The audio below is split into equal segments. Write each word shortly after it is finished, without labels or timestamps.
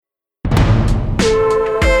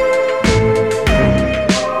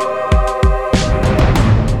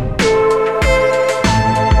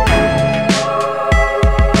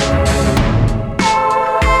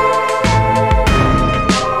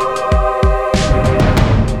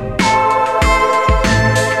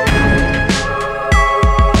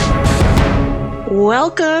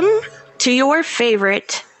Welcome to your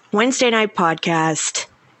favorite Wednesday night podcast,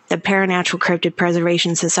 the Paranatural Cryptid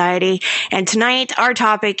Preservation Society. And tonight, our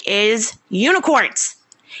topic is unicorns.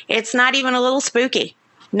 It's not even a little spooky.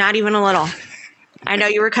 Not even a little. I know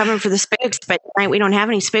you were coming for the spooks, but tonight we don't have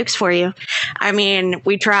any spooks for you. I mean,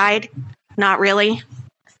 we tried. Not really.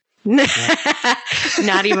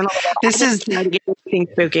 Not even a little. This is trying to get anything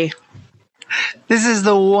spooky. This is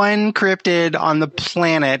the one cryptid on the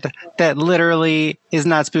planet that literally is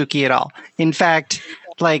not spooky at all. In fact,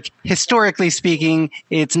 like, historically speaking,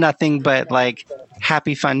 it's nothing but like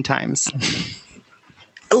happy fun times.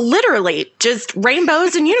 Literally, just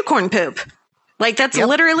rainbows and unicorn poop. Like, that's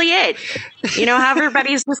literally it. You know how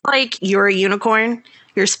everybody's just like, you're a unicorn,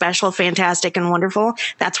 you're special, fantastic, and wonderful?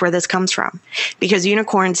 That's where this comes from. Because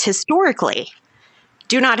unicorns historically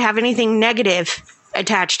do not have anything negative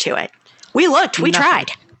attached to it. We looked, we tried.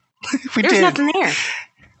 There's nothing there.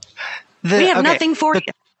 We have nothing for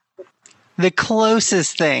you. The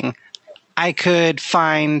closest thing I could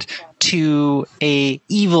find to a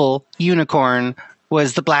evil unicorn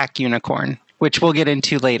was the black unicorn, which we'll get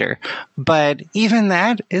into later. But even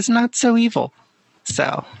that is not so evil.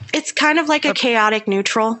 So it's kind of like a chaotic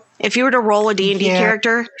neutral. If you were to roll a D&D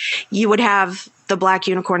character, you would have the black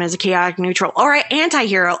unicorn as a chaotic neutral or an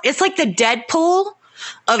anti-hero. It's like the Deadpool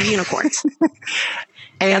of unicorns.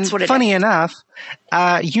 And that's what it funny is. enough,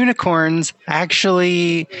 unicorns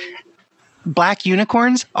actually, black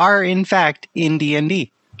unicorns are in fact in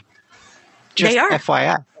D&D. Just they are.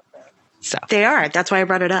 FYI. So they are. That's why I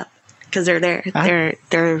brought it up, because they're there.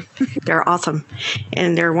 They're awesome,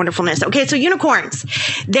 and their wonderfulness. Okay, so unicorns,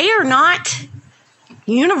 they are not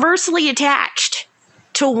universally attached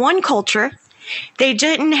to one culture. They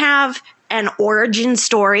didn't have an origin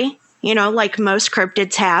story, you know, like most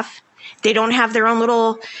cryptids have. They don't have their own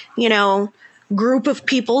little, you know, group of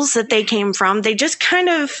peoples that they came from. They just kind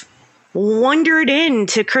of wandered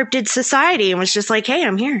into cryptid society and was just like, hey,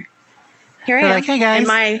 I'm here. Here I am. Like, hey guys. And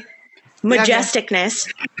my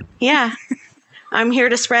majesticness. Yeah. I'm here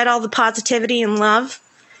to spread all the positivity and love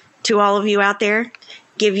to all of you out there.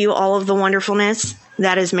 Give you all of the wonderfulness.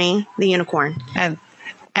 That is me, the unicorn. And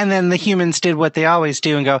then the humans did what they always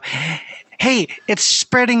do and go, hey, it's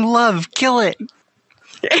spreading love. Kill it.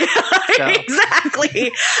 So.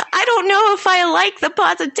 Exactly. I don't know if I like the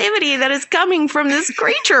positivity that is coming from this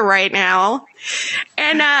creature right now.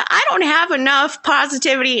 And I don't have enough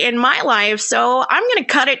positivity in my life, so I'm going to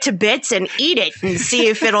cut it to bits and eat it and see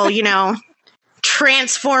if it'll, you know,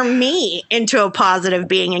 transform me into a positive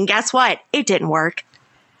being. And guess what? It didn't work.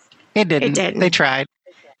 It didn't. It didn't. They tried.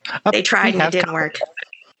 They tried and it didn't work.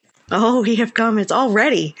 Oh, we have comments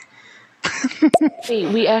already. Hey,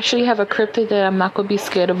 we actually have a cryptid that I'm not going to be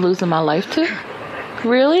scared of losing my life to.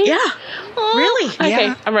 Really? Yeah. Really? Okay,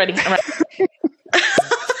 Yeah. I'm ready. I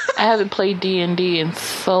haven't played D&D in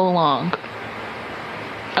so long.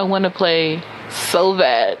 I want to play so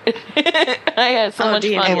bad. I had so much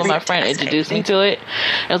fun when my friend introduced me to it.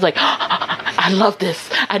 I was like, I love this.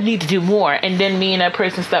 I need to do more. And then me and that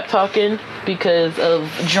person stopped talking because of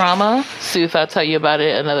drama. Sooth, I'll tell you about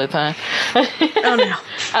it another time. Oh, no.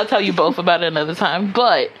 I'll tell you both about it another time.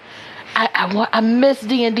 But I miss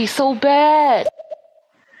D&D so bad.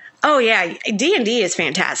 Oh, yeah. D&D is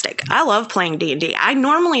fantastic. I love playing D&D. I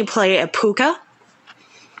normally play a puka.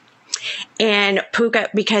 And puka,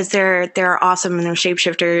 because they're awesome and they're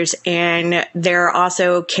shapeshifters, and they're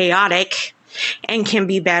also chaotic and can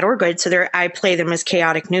be bad or good. So I play them as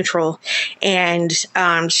chaotic neutral. And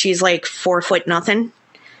she's like 4 foot nothing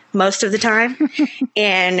most of the time.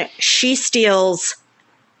 And she steals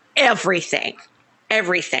everything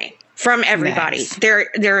from everybody. Nice.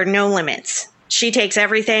 There are no limits. She takes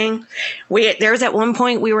everything. There's at one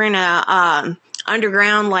point we were in a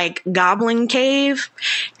underground like goblin cave,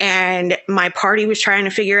 and my party was trying to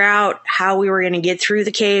figure out how we were going to get through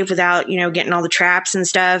the cave without, you know, getting all the traps and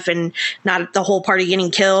stuff and not the whole party getting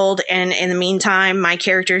killed. And in the meantime, my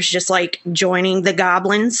character's just like joining the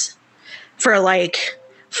goblins for like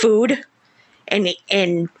food, and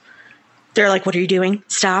they're like, what are you doing?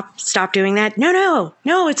 Stop doing that. No,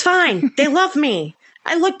 it's fine. They love me.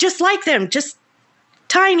 I look just like them, just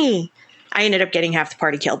tiny. I ended up getting half the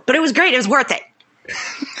party killed, but it was great. It was worth it.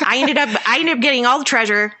 I ended up getting all the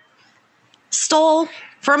treasure, stole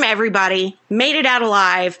from everybody, made it out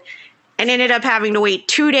alive, and ended up having to wait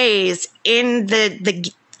 2 days in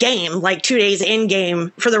the game, like 2 days in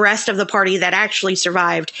game, for the rest of the party that actually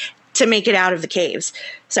survived to make it out of the caves.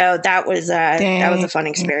 So that was a fun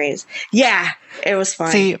experience. Yeah, it was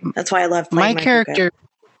fun. See, that's why I love playing my character.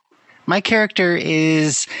 My character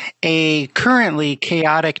is a currently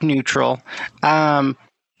chaotic neutral,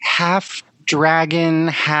 half dragon,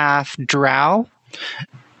 half drow,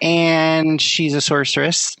 and she's a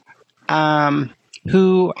sorceress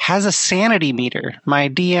who has a sanity meter. My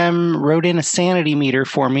DM wrote in a sanity meter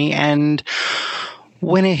for me, and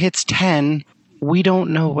when it hits 10, we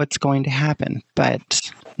don't know what's going to happen, but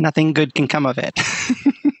nothing good can come of it.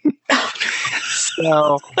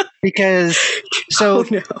 So,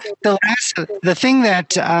 the thing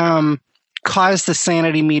that caused the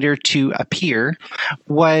sanity meter to appear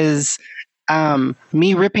was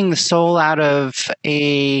me ripping the soul out of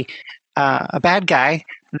a bad guy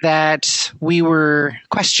that we were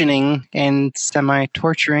questioning and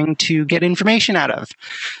semi-torturing to get information out of.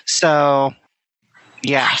 So,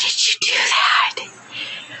 yeah. Why did you do that?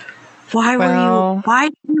 Why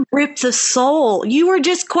did you rip the soul? You were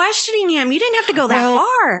just questioning him. You didn't have to go that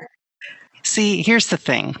far. See, here's the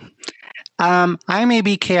thing. I may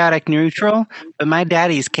be chaotic neutral, but my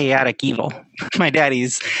daddy's chaotic evil. My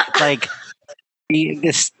daddy's like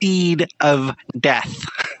the steed of death.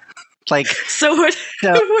 Like, so what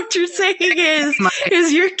you're saying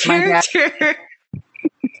is your character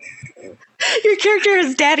your character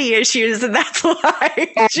has daddy issues, and that's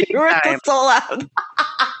why she ripped the soul out.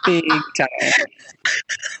 Big time.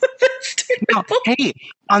 No, hey,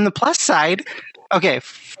 on the plus side, okay,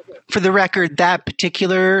 for the record, that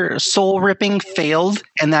particular soul ripping failed,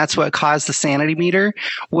 and that's what caused the sanity meter.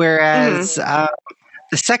 Whereas the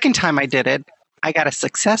second time I did it, I got a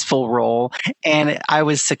successful roll, and I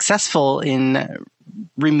was successful in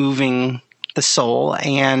removing the soul.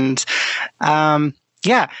 And I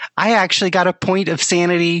actually got a point of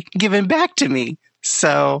sanity given back to me.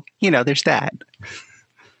 So, there's that.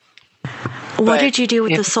 What did you do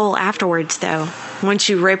with the soul afterwards, though? Once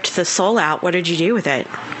you ripped the soul out, what did you do with it?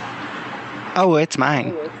 Oh, it's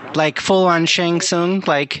mine. Like, full on Shang Tsung,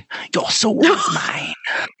 like, your soul is mine.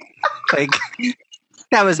 Like,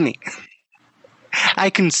 that was me. I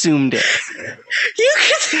consumed it.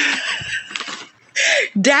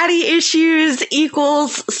 Daddy issues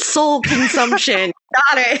equals soul consumption.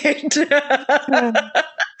 Got it.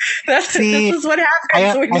 This is what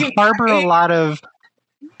happens. I harbor a lot of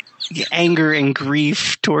anger and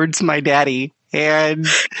grief towards my daddy, and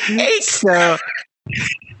so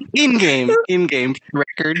in game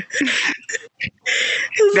record.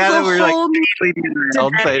 Now that we're like,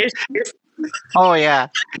 oh yeah,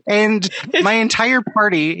 and my entire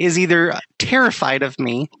party is either terrified of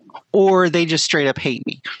me or they just straight up hate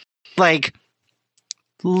me, like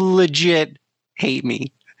legit hate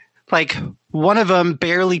me. Like, one of them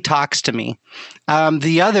barely talks to me.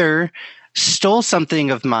 The other stole something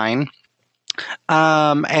of mine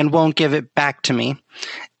and won't give it back to me.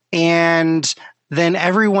 And then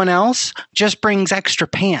everyone else just brings extra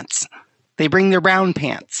pants. They bring their brown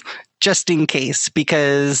pants just in case,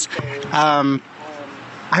 because I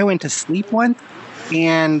went to sleep once,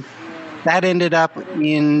 and that ended up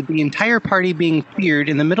in the entire party being feared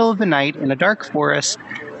in the middle of the night in a dark forest,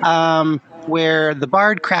 where the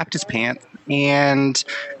bard crapped his pants, and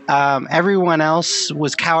everyone else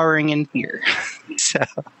was cowering in fear. So,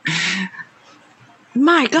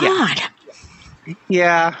 my God.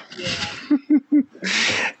 Yeah.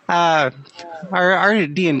 Our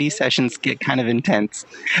D&D sessions get kind of intense,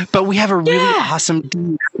 but we have a really awesome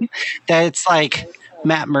DM that's like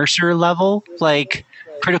Matt Mercer level, like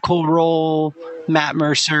Critical Role Matt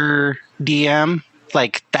Mercer DM.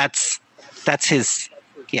 Like, that's his,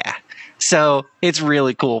 so it's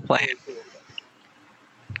really cool playing.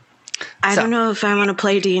 I don't know if I want to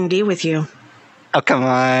play D&D with you. Oh, come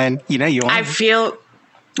on. You want. I feel,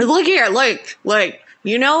 look here, look.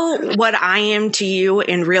 You know what I am to you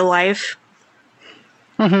in real life?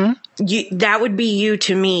 Mm-hmm. That would be you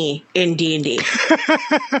to me in D&D.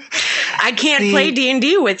 I can't play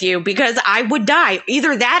D&D with you because I would die.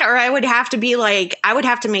 Either that, or I would have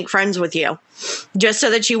to make friends with you just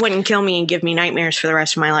so that you wouldn't kill me and give me nightmares for the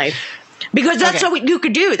rest of my life. Because that's what you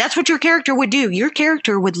could do. That's what your character would do. Your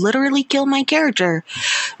character would literally kill my character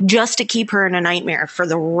just to keep her in a nightmare for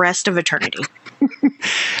the rest of eternity.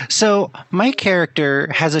 So my character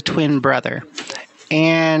has a twin brother.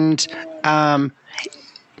 And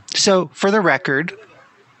so for the record,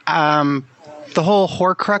 the whole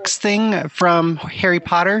Horcrux thing from Harry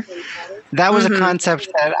Potter, that was a concept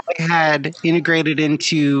that I had integrated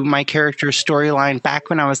into my character's storyline back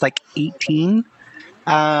when I was like 18.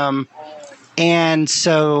 And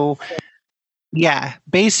so,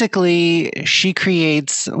 basically she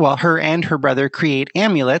creates, her and her brother create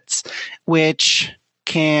amulets, which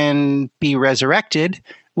can be resurrected,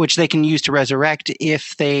 which they can use to resurrect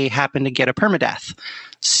if they happen to get a permadeath.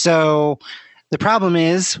 So the problem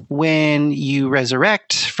is when you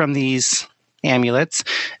resurrect from these amulets,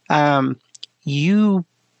 you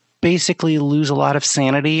basically lose a lot of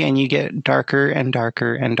sanity and you get darker and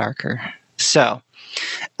darker and darker. So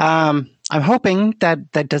I'm hoping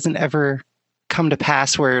that doesn't ever come to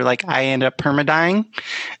pass where like I end up permadying,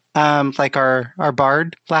 like our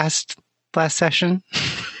bard last session.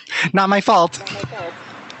 Not my fault.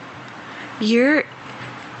 You're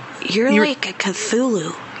like a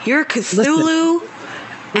Cthulhu. You're Cthulhu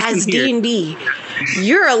as D&D.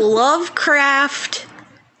 You're a Lovecraft.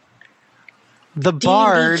 The D&D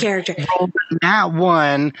bard character. rolled that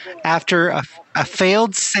one after a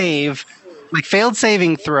failed save, like failed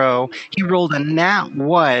saving throw. He rolled a nat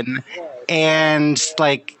 1 and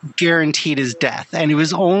like guaranteed his death. And it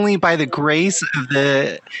was only by the grace of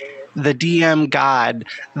the DM god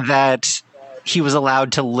that he was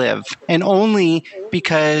allowed to live, and only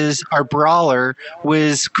because our brawler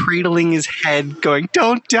was cradling his head going,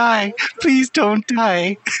 "Don't die, please don't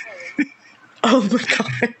die." Oh my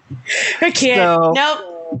god, I can't.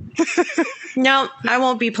 Nope, I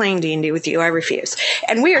won't be playing D&D with you. I refuse.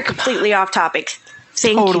 And we are completely off topic.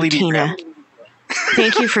 Thank you, Tina.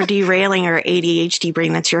 Thank you for derailing our ADHD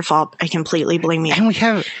brain. That's your fault. I completely blame you. And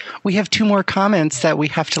we have 2 more comments that we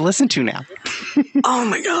have to listen to now. Oh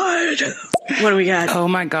my god. What do we got? Oh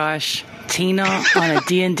my gosh. Tina on a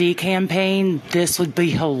D&D campaign, this would be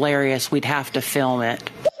hilarious. We'd have to film it.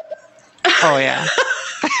 Oh yeah.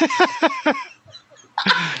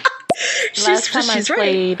 Last time I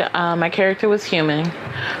played, my character was human.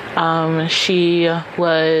 She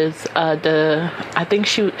was I think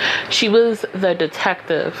she was the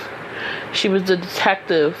detective. She was the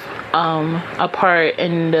detective, a part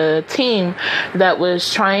in the team that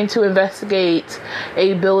was trying to investigate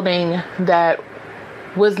a building that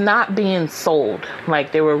was not being sold.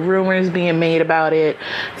 Like, there were rumors being made about it,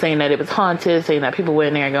 saying that it was haunted, saying that people went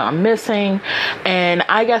in there and gone missing. And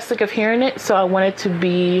I got sick of hearing it, so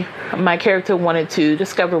my character wanted to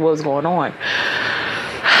discover what was going on.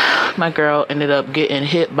 My girl ended up getting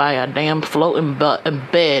hit by a damn floating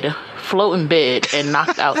bed and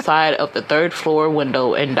knocked outside of the 3rd floor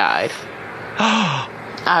window and died.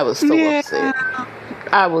 I was so upset.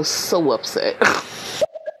 I was so upset.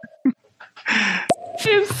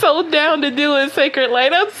 She's so down to do a Sacred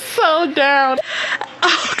Light. I'm so down.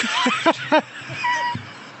 Oh,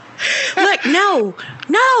 look, no,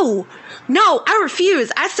 I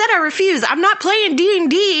refuse. I said I refuse. I'm not playing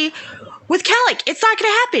D&D with Khelek. It's not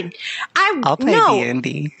going to happen. I'll play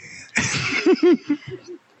D&D.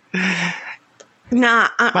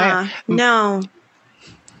 No.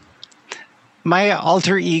 My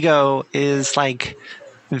alter ego is like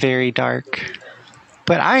very dark,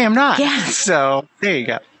 but I am not. Yeah. So there you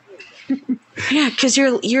go. Yeah, because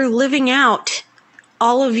you're living out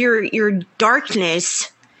all of your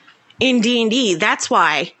darkness in D&D. That's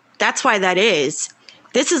why that is.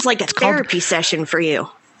 This is like a therapy session for you.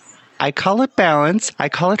 I call it balance. I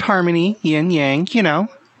call it harmony, yin yang.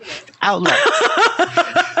 Outlet.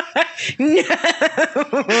 No.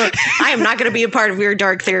 I am not going to be a part of your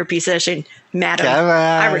dark therapy session, madam.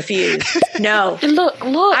 I refuse. No.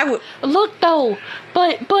 Look though.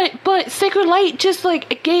 But Sacred Light just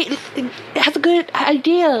like has a good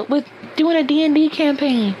idea with doing a D&D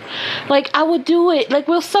campaign. Like, I would do it. Like,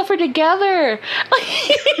 we'll suffer together.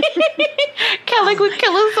 Khelek would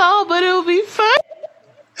kill us all, but it would be fun.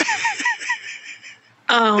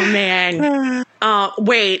 Oh man.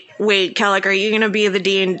 Wait, Khelek, are you gonna be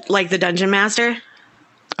the dungeon master?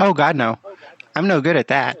 Oh god, no. I'm no good at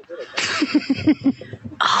that.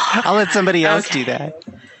 I'll let somebody else do that.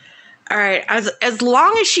 All right. As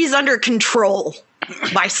long as she's under control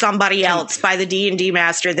by somebody else, by the D&D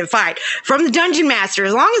master, then fine. From the dungeon master,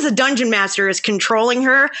 as long as the dungeon master is controlling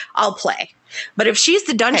her, I'll play. But if she's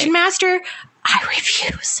the dungeon master, I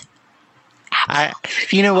refuse.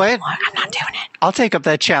 You know what? I'm not doing it. I'll take up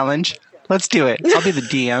that challenge. Let's do it. I'll be the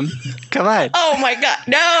DM. Come on. Oh my god,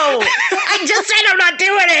 no! I just said I'm not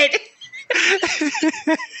doing it.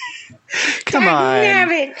 Come on.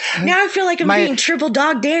 Damn it! Now I feel like I'm being triple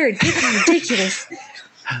dog dared. This is ridiculous.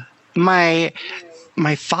 My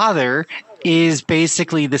father is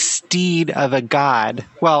basically the steed of a god.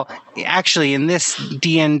 Well, actually, in this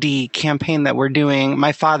D&D campaign that we're doing,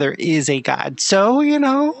 my father is a god. So,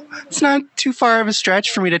 it's not too far of a stretch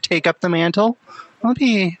for me to take up the mantle. I'll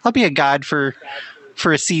be a god for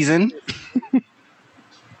a season.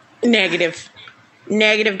 Negative,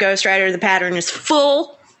 Ghost Rider. The pattern is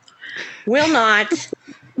full. Will not.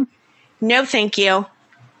 No, thank you.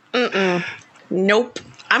 Nope.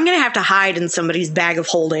 I'm going to have to hide in somebody's bag of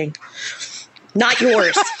holding. Not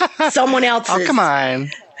yours. Someone else's. Oh, come on.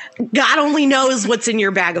 God only knows what's in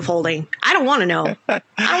your bag of holding. I don't want to know. I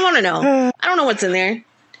don't know what's in there.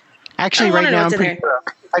 Actually, right now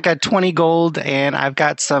I got 20 gold, and I've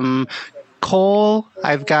got some coal.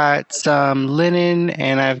 I've got some linen,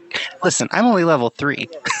 and I'm only level 3.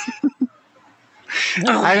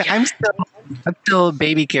 I'm still a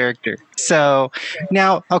baby character. So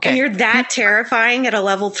now, okay. And you're that terrifying at a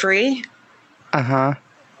level 3? Uh-huh.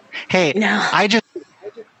 Hey, no.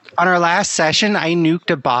 On our last session, I nuked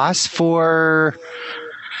a boss for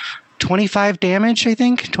 25 damage, I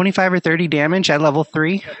think. 25 or 30 damage at level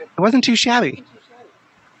 3. It wasn't too shabby.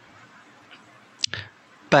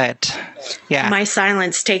 But, yeah. My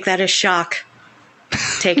silence, take that as shock.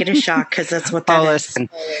 Take it as shock, because that's what that is. Listen,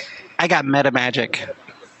 I got meta magic.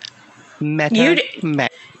 Magic.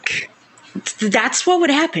 That's what would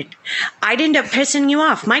happen. I'd end up pissing you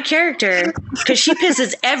off. My character, because she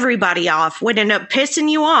pisses everybody off, would end up pissing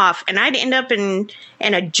you off, and I'd end up in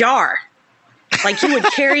a jar. Like, you would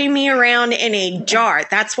carry me around in a jar.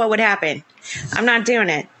 That's what would happen. I'm not doing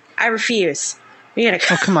it. I refuse. You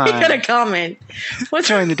gotta, come on. You gotta comment.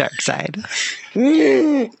 Join the dark side.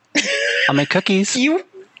 I'll make cookies. You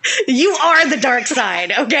are the dark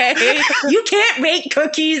side, okay? You can't make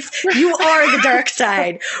cookies. You are the dark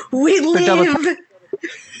side. We live.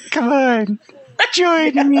 Come on.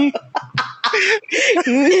 Join me.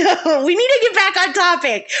 No, we need to get back on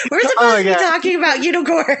topic. We're supposed to be talking about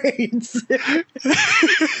unicorns.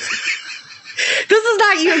 This is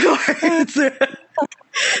not unicorns.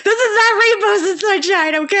 This is not rainbows and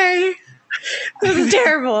sunshine, okay? This is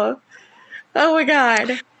terrible. Oh my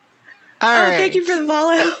God. All right. Thank you for the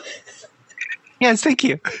follow. Yes, thank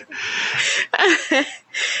you.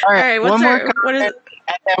 All right. What is it?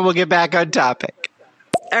 And then we'll get back on topic.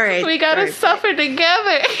 All right. We gotta suffer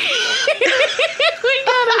together. We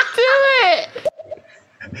gotta do it.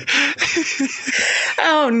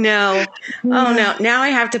 Oh no. Now I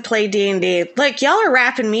have to play D&D. Like, y'all are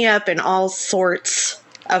wrapping me up in all sorts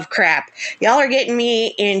of crap. Y'all are getting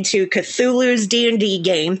me into Cthulhu's D&D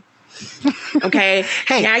game. Okay.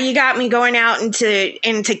 Hey. Now you got me going out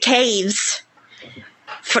into caves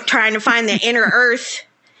trying to find the inner earth.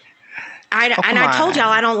 I told y'all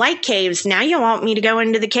I don't like caves. Now you want me to go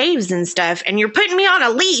into the caves and stuff, and you're putting me on a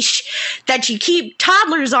leash that you keep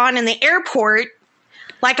toddlers on in the airport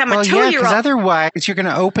like I'm a 2-year-old. Yeah, because otherwise you're going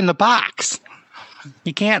to open the box.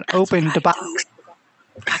 You can't open the box.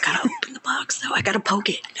 I gotta open the box, though. I gotta poke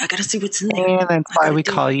it. I gotta see what's in there. And that's why we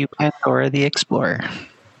call you Pandora the Explorer.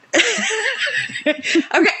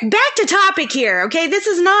 Okay, back to topic here. Okay, this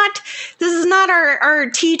is not our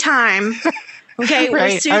tea time. Okay,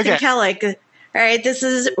 right, we're Sooth and Khelek. All right,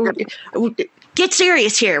 get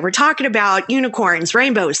serious here. We're talking about unicorns,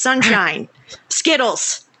 rainbows, sunshine,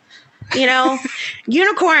 Skittles. You know,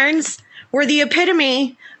 unicorns were the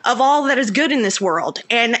epitome of all that is good in this world.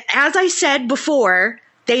 And as I said before,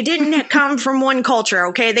 they didn't come from one culture.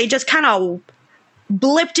 Okay, they just kind of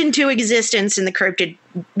blipped into existence in the cryptid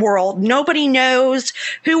world. Nobody knows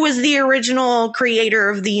who was the original creator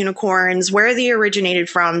of the unicorns, where they originated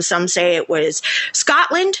from. Some say it was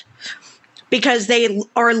Scotland, because they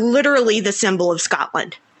are literally the symbol of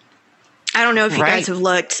Scotland. I don't know if you guys have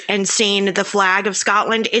looked and seen the flag of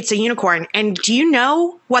Scotland. It's a unicorn. And do you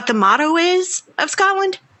know what the motto is of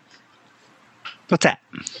Scotland? What's that?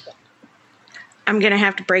 I'm going to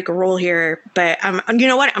have to break a rule here, but you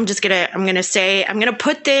know what? I'm going to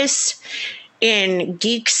put this in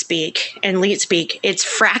geek speak and leet speak. It's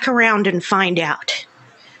frack around and find out.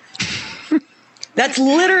 That's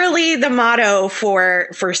literally the motto for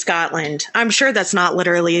Scotland. I'm sure that's not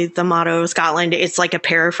literally the motto of Scotland. It's like a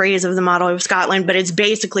paraphrase of the motto of Scotland, but it's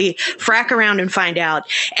basically frack around and find out.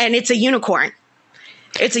 And it's a unicorn.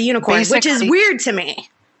 It's a unicorn, which is weird to me.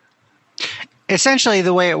 Essentially,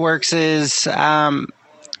 the way it works is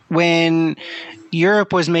when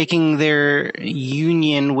Europe was making their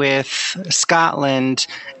union with Scotland,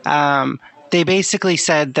 they basically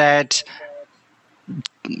said that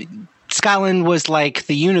Scotland was like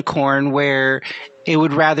the unicorn, where it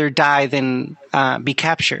would rather die than be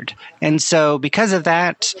captured. And so because of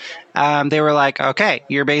that, they were like, okay,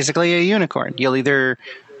 you're basically a unicorn. You'll either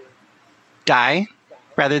die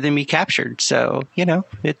rather than be captured. So, you know,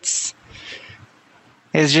 it's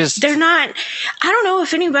just... They're not... I don't know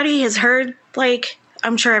if anybody has heard, like...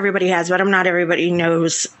 I'm sure everybody has, but not everybody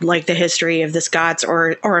knows, like, the history of the Scots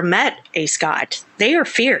or met a Scot. They are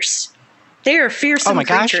fierce. They are fearsome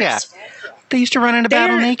creatures. Gosh, yeah. They used to run into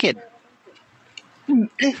battle naked.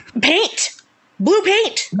 Paint. Blue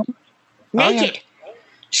paint. Naked. Yeah.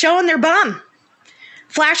 Showing their bum.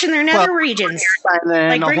 Flashing their nether regions.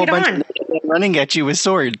 Like, bring it on. Running at you with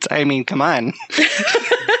swords. I mean, come on.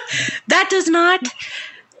 That does not,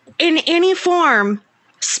 in any form,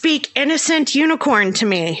 speak innocent unicorn to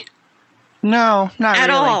me. No, not at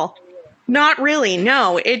really. all. Not really.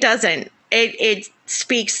 No, it doesn't. It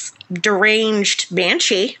speaks deranged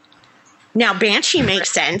banshee. Now, banshee makes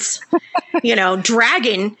sense.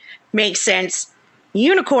 Dragon makes sense.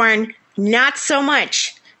 Unicorn, not so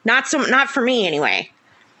much. Not for me anyway.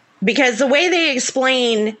 Because the way they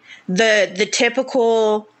explain the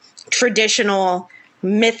typical traditional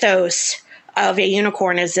mythos of a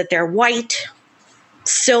unicorn is that they're white,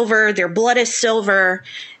 silver, their blood is silver,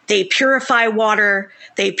 they purify water,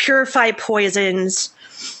 they purify poisons.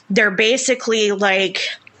 They're basically like,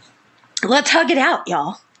 let's hug it out,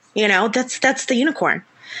 y'all. That's the unicorn.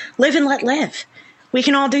 Live and let live. We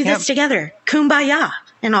can all do this together. Kumbaya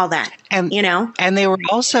and all that. And they were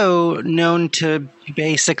also known to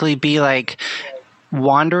basically be like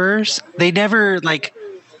wanderers. They never like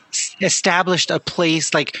established a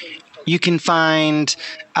place. Like you can find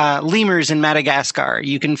lemurs in Madagascar.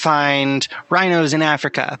 You can find rhinos in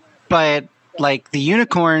Africa. But like the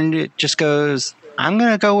unicorn, it just goes, I'm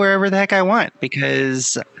going to go wherever the heck I want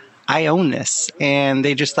because I own this. And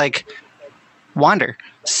they just like wander.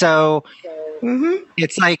 So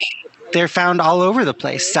it's like they're found all over the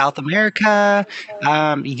place. South America,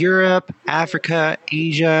 Europe, Africa,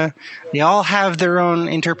 Asia. They all have their own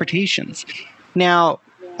interpretations. Now,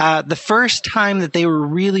 the first time that they were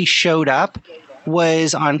really showed up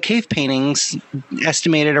was on cave paintings,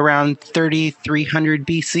 estimated around 3300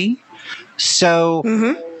 BC. So,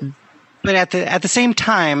 but at the same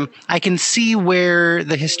time, I can see where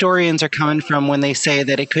the historians are coming from when they say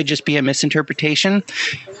that it could just be a misinterpretation,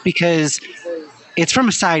 because it's from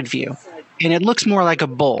a side view, and it looks more like a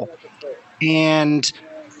bull. And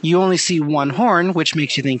you only see one horn, which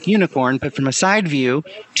makes you think unicorn, but from a side view,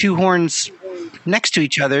 two horns next to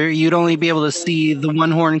each other, you'd only be able to see the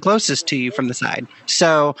one horn closest to you from the side.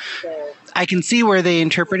 So I can see where they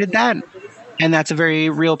interpreted that, and that's a very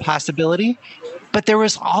real possibility. But there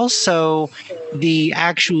was also the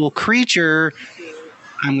actual creature.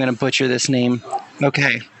 I'm going to butcher this name.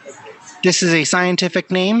 Okay. This is a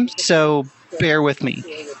scientific name, so bear with me.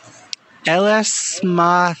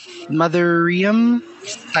 Motherium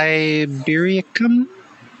sibiricum?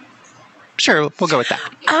 Sure, we'll go with that.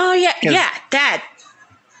 Oh, yeah, that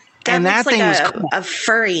and looks that thing like was cool. a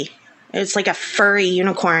furry. It's like a furry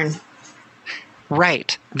unicorn.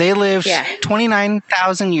 Right. They lived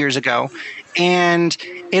 29,000 years ago, and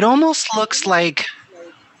it almost looks like,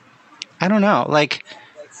 I don't know, like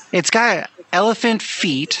it's got elephant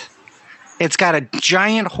feet. It's got a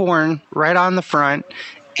giant horn right on the front,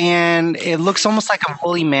 and it looks almost like a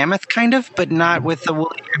woolly mammoth kind of, but not with the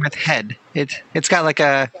woolly mammoth head. It's got like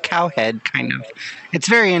a cow head kind of. It's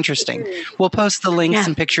very interesting. We'll post the links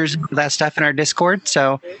and pictures of that stuff in our Discord.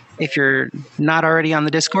 So if you're not already on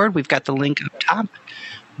the Discord, we've got the link up top.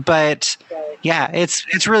 But yeah,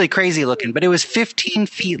 it's really crazy looking. But it was 15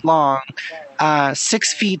 feet long,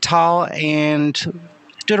 6 feet tall, and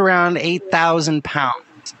stood around 8,000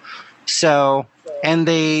 pounds. So, and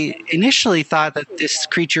they initially thought that this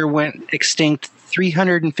creature went extinct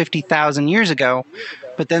 350,000 years ago,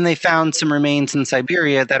 but then they found some remains in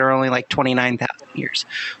Siberia that are only like 29,000 years.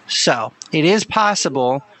 So it is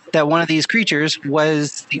possible that one of these creatures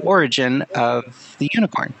was the origin of the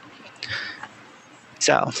unicorn.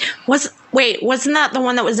 So wasn't that the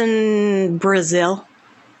one that was in Brazil?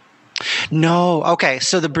 No. Okay.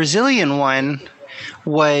 So the Brazilian one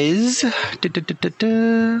was,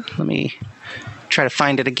 let me try to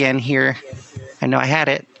find it again here. I know I had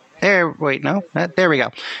it there. Wait, no, there we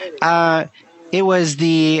go. It was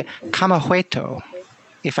the Camahueto,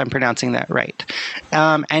 if I'm pronouncing that right.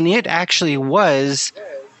 And it actually was,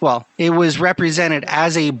 well, it was represented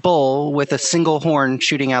as a bull with a single horn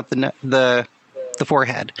shooting out the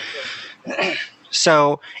forehead.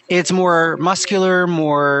 So it's more muscular,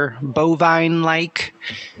 more bovine-like.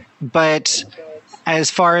 But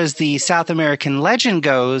as far as the South American legend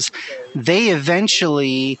goes, they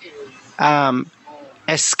eventually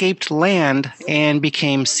escaped land and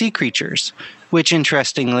became sea creatures, which,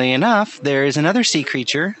 interestingly enough, there is another sea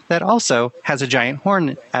creature that also has a giant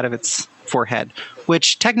horn out of its forehead,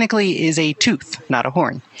 which technically is a tooth, not a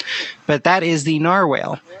horn. But that is the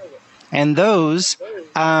narwhal. And those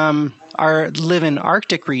live in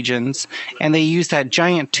Arctic regions, and they use that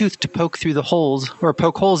giant tooth to poke through the holes, or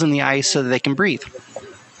poke holes in the ice so that they can breathe.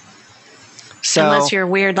 So, unless you're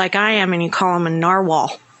weird like I am and you call them a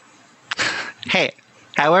narwhal. Hey,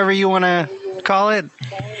 however you want to call it,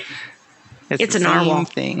 it's a narwhal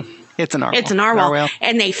thing. It's a narwhal. It's a narwhal.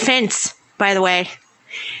 And they fence, by the way.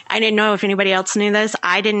 I didn't know if anybody else knew this.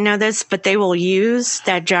 I didn't know this, but they will use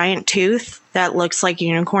that giant tooth that looks like a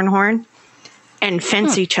unicorn horn and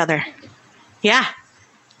fence each other. Yeah.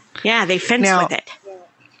 Yeah, they fence Now, with it.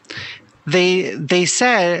 They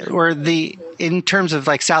said, in terms of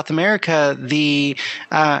like South America, the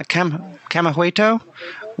Camahueto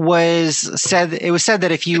was said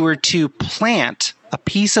that if you were to plant a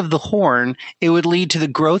piece of the horn, it would lead to the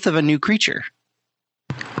growth of a new creature,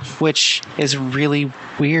 which is really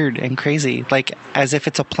weird and crazy, like as if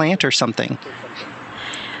it's a plant or something.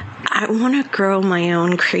 I want to grow my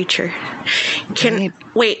own creature. Can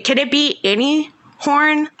it be any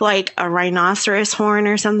horn, like a rhinoceros horn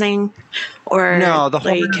or something? Or no, the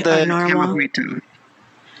horn, like the a normal. Camahueto.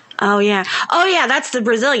 Oh yeah, that's the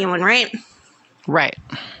Brazilian one, right? Right.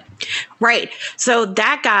 So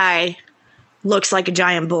that guy looks like a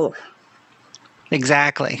giant bull.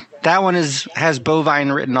 Exactly. That one has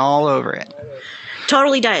bovine written all over it.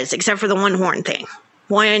 Totally does, except for the one horn thing.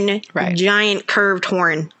 One giant curved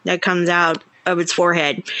horn that comes out of its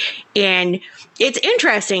forehead. And it's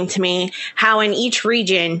interesting to me how in each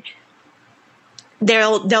region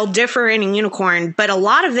they'll differ in a unicorn, but a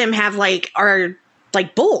lot of them are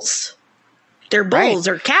like bulls. They're bulls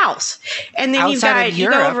or cows. And then you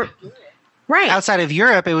go over. Right. Outside of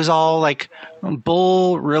Europe, it was all like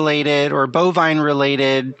bull related or bovine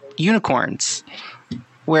related unicorns.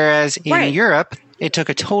 Whereas in Europe, it took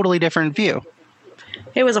a totally different view.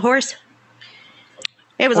 It was a horse.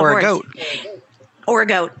 It was a horse. Or a goat. Or a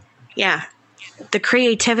goat. Yeah. The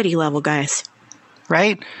creativity level, guys.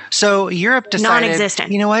 Right? So Europe decided,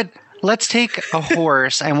 non-existent. You know what? Let's take a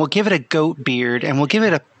horse and we'll give it a goat beard and we'll give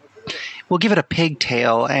it a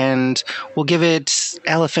pigtail and we'll give it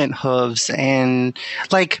elephant hooves and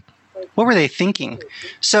like, what were they thinking?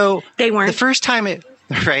 So they weren't. The first time it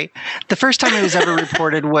was ever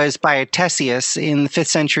reported was by Ctesias in the 5th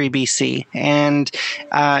century BC. And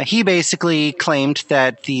he basically claimed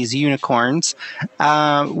that these unicorns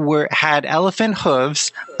had elephant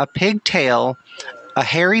hooves, a pigtail, a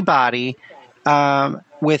hairy body,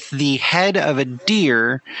 with the head of a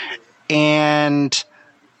deer and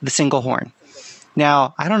the single horn.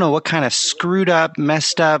 Now, I don't know what kind of screwed up,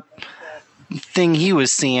 messed up thing he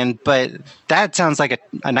was seeing, but that sounds like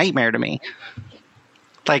a nightmare to me.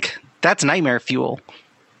 Like, that's nightmare fuel.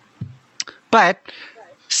 But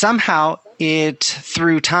somehow it,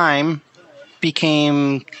 through time,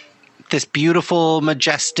 became this beautiful,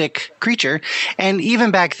 majestic creature. And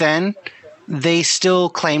even back then, they still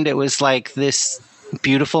claimed it was like this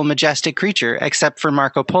beautiful, majestic creature, except for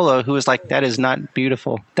Marco Polo, who was like, that is not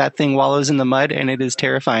beautiful. That thing wallows in the mud and it is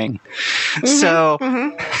terrifying.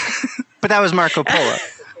 But that was Marco Polo.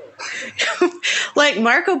 Like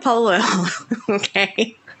Marco Polo.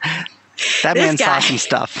 Okay. That man saw some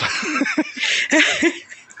stuff.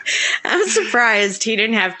 I'm surprised he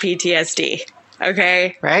didn't have PTSD.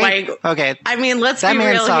 Okay. Right? Okay. I mean, let's be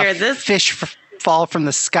real here. This fish fall from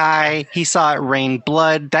the sky. He saw it rain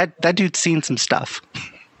blood. That dude's seen some stuff.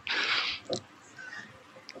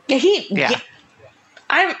 Yeah.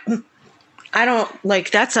 I don't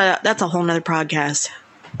like that's a whole nother podcast.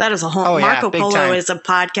 That is a whole Marco Polo time. Is a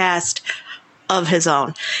podcast of his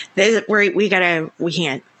own. We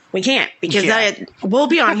can't because we'll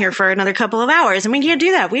be on here for another couple of hours and we can't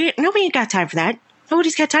do that. Nobody got time for that.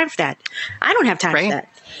 Nobody's got time for that. I don't have time for that.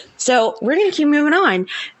 So we're going to keep moving on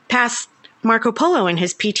past Marco Polo and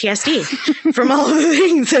his PTSD from all of the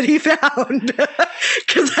things that he found.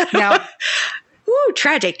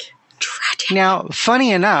 Tragic. Now,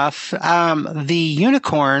 funny enough, the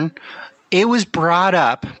unicorn, it was brought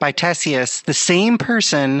up by Ctesias, the same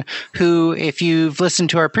person who, if you've listened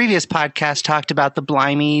to our previous podcast, talked about the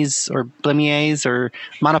blimies or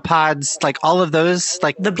monopods, like all of those,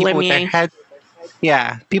 like the people with their blimier. head.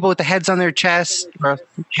 Yeah, people with the heads on their chest or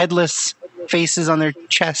headless faces on their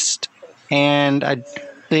chest, and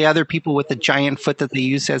the other people with the giant foot that they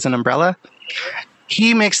use as an umbrella.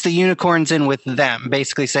 He mixed the unicorns in with them,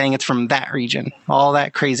 basically saying it's from that region. All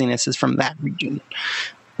that craziness is from that region,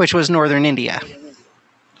 which was northern India.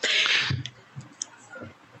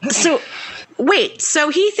 So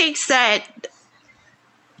he thinks that,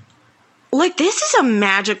 like, this is a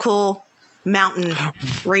magical mountain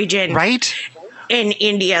region. Right? In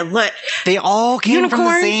India. Look, they all came from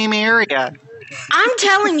the same area. I'm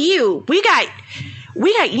telling you, we got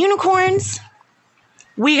unicorns,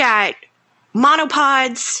 we got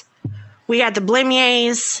monopods, we got the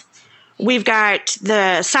blimiers, we've got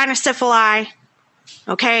the cynocephali,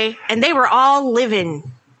 okay? And they were all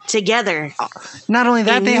living together. Not only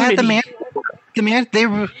that, they had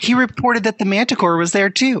he reported that the manticore was there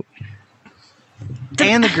too.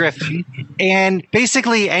 And the griffin. And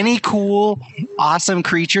basically any cool, awesome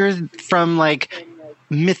creature from like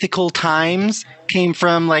mythical times came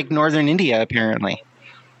from like northern India, apparently.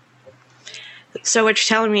 So what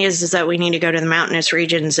you're telling me is that we need to go to the mountainous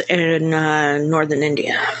regions in northern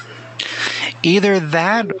India. Either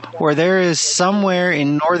that, or there is somewhere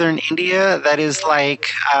in northern India that is like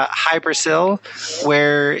High Brazil,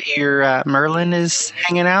 where your Merlin is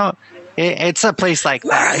hanging out. It's a place like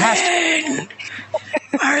that.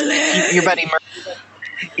 Merlin! Your buddy Merlin.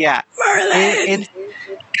 Yeah. Merlin! It's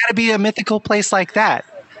got to be a mythical place like that.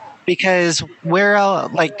 Because where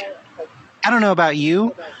else, like, I don't know about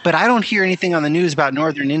you, but I don't hear anything on the news about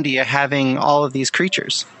northern India having all of these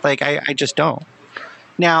creatures. Like, I just don't.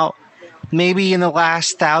 Now, maybe in the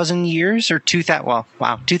last 1,000 years or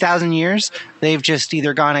 2,000 years, they've just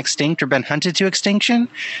either gone extinct or been hunted to extinction.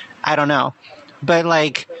 I don't know. But,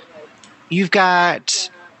 like, you've got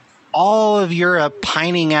all of Europe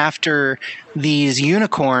pining after these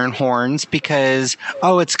unicorn horns because,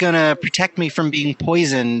 it's going to protect me from being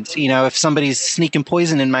poisoned, if somebody's sneaking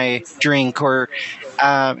poison in my drink, or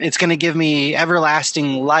it's going to give me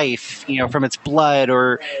everlasting life, from its blood,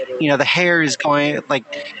 or, the hair is going,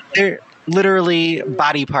 like, they're literally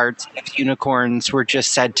body parts of unicorns were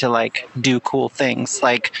just said to, like, do cool things.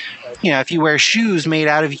 Like, if you wear shoes made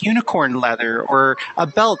out of unicorn leather or a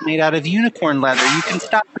belt made out of unicorn leather, you can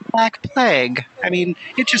stop the Black Plague. I mean,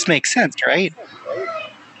 it just makes sense, right?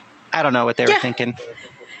 I don't know what they were thinking.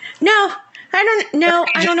 No, I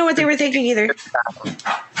don't know what they were thinking either.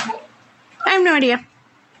 I have no idea.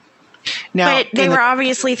 Now, but they were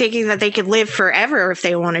obviously thinking that they could live forever if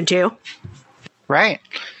they wanted to. Right.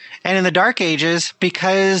 And in the Dark Ages,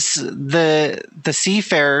 because the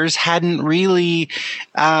seafarers hadn't really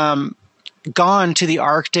gone to the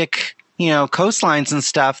Arctic, coastlines and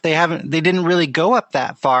stuff, they didn't really go up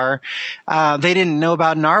that far. They didn't know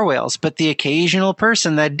about narwhals, but the occasional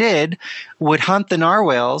person that did would hunt the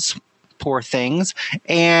narwhals, poor things,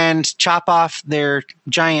 and chop off their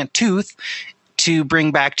giant tooth to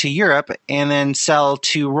bring back to Europe and then sell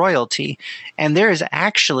to royalty. And there is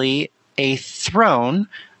actually a throne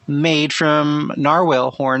made from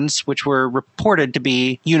narwhal horns, which were reported to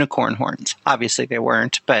be unicorn horns. Obviously they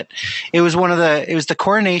weren't, but it was the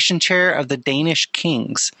coronation chair of the Danish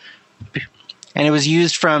kings. And it was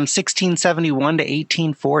used from 1671 to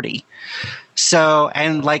 1840. So,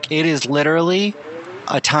 and like, it is literally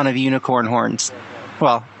a ton of unicorn horns.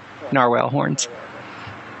 Well, narwhal horns.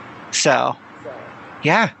 So,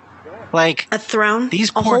 yeah. Like a throne?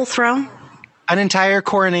 A whole throne? An entire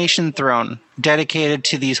coronation throne dedicated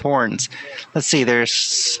to these horns. Let's see,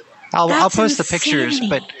 I'll post the pictures,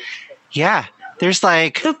 but yeah, there's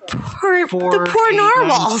like the poor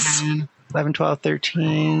narwhals. 9, 10, 11, 12,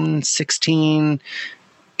 13, 16,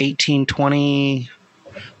 18, 20,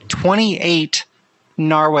 28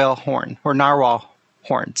 narwhal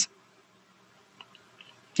horns.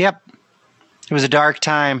 Yep. It was a dark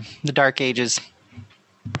time, the Dark Ages.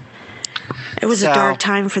 It was a dark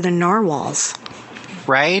time for the narwhals.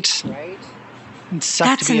 Right? It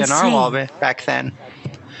sucked to be insane. A narwhal back then.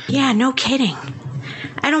 Yeah, no kidding.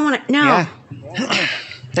 I don't want to... No. Yeah.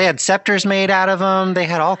 They had scepters made out of them. They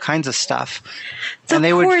had all kinds of stuff. And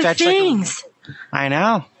they would fetch things. I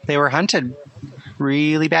know. They were hunted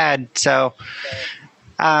really bad. So...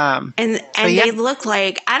 they look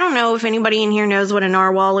like, I don't know if anybody in here knows what a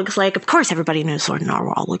narwhal looks like. Of course, everybody knows what a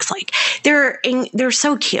narwhal looks like. They're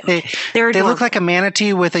so cute. They look like a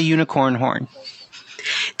manatee with a unicorn horn.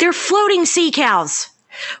 They're floating sea cows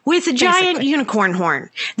with a giant unicorn horn.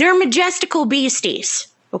 They're majestical beasties.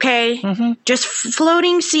 Okay, Just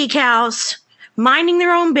floating sea cows, minding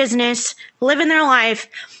their own business, living their life,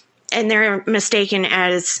 and they're mistaken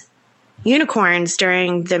as unicorns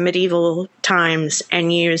during the medieval times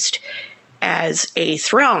and used as a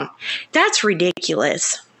throne. That's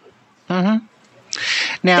ridiculous. Mm-hmm.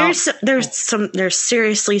 Now there's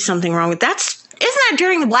seriously something wrong with that. Isn't that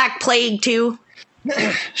during the Black Plague too?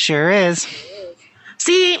 Sure is.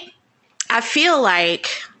 See, I feel like,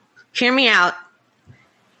 hear me out,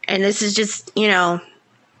 and this is just,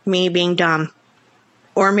 me being dumb,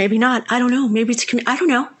 or maybe not. I don't know. Maybe I don't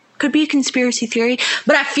know. Could be a conspiracy theory,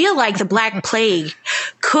 but I feel like the Black Plague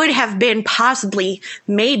could have been possibly,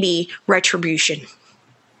 maybe, retribution.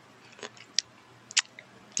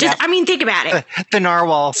 Think about it. The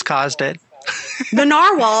narwhals caused it. The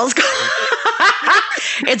narwhals.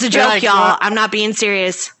 It's a joke, y'all. I'm not being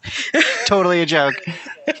serious. Totally a joke.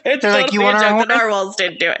 They're totally like, you want our horn? The narwhals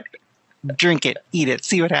didn't do it. Drink it, eat it,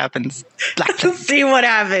 see what happens. See what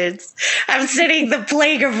happens. I'm sending the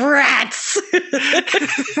plague of rats.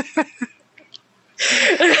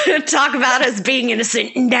 Talk about us being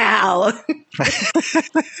innocent now.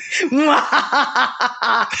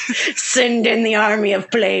 Send in the army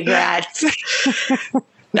of plague rats.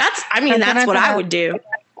 That's what I would do.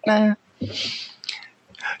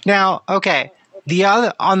 Now, okay. The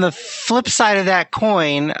other, on the flip side of that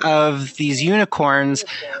coin of these unicorns,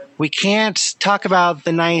 we can't talk about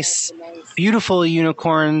the nice, beautiful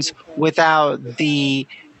unicorns without the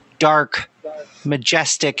dark,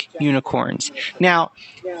 majestic unicorns. Now,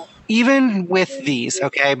 even with these,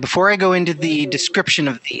 okay, before I go into the description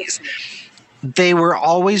of these, they were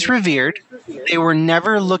always revered. They were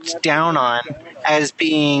never looked down on as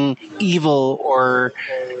being evil or,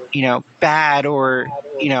 bad or,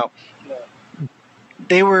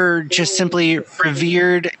 they were just simply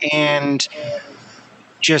revered and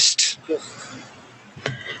just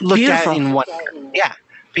looked Beautiful. at in wonder. Yeah,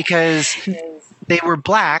 because they were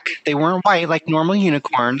black. They weren't white like normal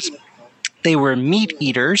unicorns. They were meat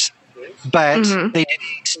eaters, but they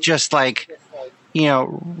didn't just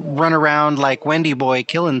run around like Wendy Boy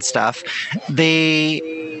killing stuff.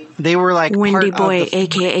 They were like Wendy part Boy, of the,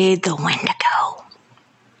 aka the Wendigo.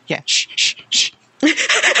 yeah. Shh. We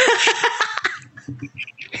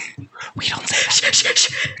don't say that.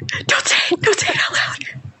 Shh. Don't say it out loud.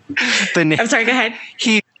 I'm sorry, go ahead.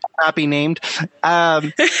 He will not be named.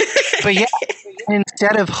 But yeah,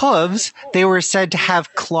 instead of hooves, they were said to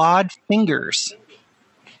have clawed fingers.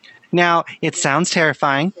 Now, it sounds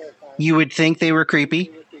terrifying. You would think they were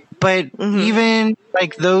creepy. But even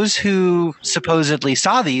like those who supposedly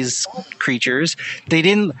saw these creatures, they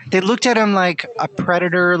looked at them like a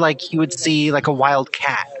predator, like you would see like a wild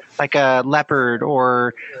cat, like a leopard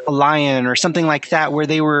or a lion or something like that, where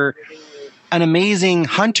they were an amazing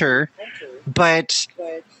hunter, but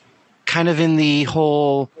kind of in the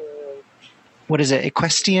whole, what is it?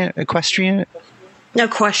 Equestrian,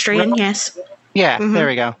 yes. Yeah, there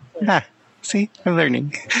we go. See, I'm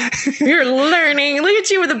learning. You're learning. Look at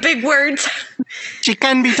you with the big words. She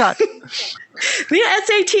can be taught. The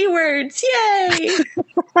SAT words. Yay.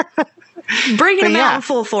 Bringing them out in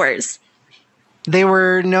full force. They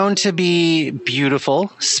were known to be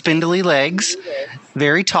beautiful, spindly legs,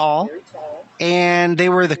 very tall, and they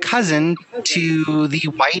were the cousin to the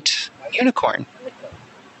white unicorn.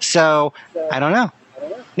 So, I don't know.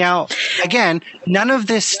 Now, again, none of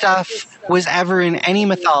this stuff was ever in any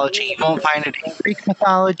mythology. You won't find it in Greek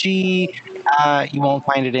mythology. You won't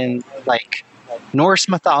find it in, like, Norse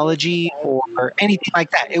mythology or anything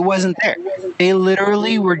like that. It wasn't there. They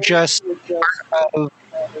literally were just part of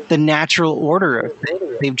the natural order of things.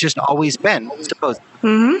 They've just always been, supposedly.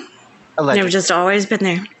 Allegedly. They've just always been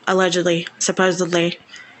there, allegedly, supposedly.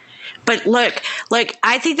 But look,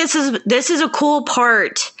 I think this is a cool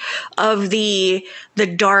part of the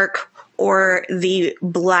dark or the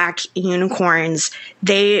black unicorns.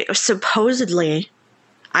 They supposedly,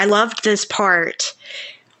 I loved this part,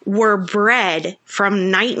 were bred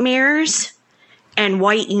from nightmares and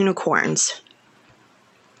white unicorns.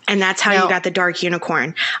 And that's how you got the dark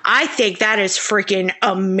unicorn. I think that is freaking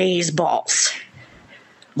amazeballs.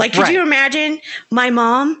 Like, could you imagine my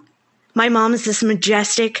mom? My mom is this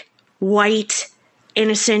majestic, white,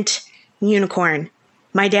 innocent unicorn.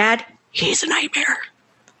 My dad, he's a nightmare.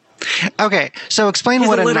 Okay, so explain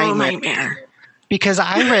what a nightmare. Because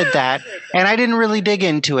I read that, and I didn't really dig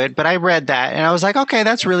into it, but I read that, and I was like, okay,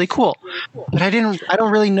 that's really cool. But I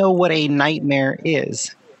don't really know what a nightmare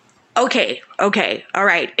is. Okay, all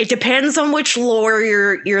right. It depends on which lore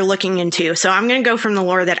you're looking into. So I'm going to go from the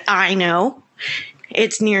lore that I know.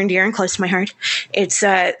 It's near and dear and close to my heart. It's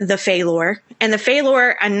the Fae lore. And the Fae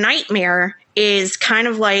lore, a nightmare is kind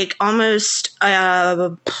of like almost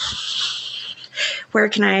where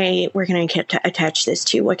can I attach this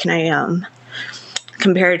to? What can I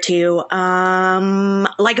compare it to?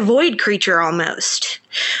 Like a void creature almost.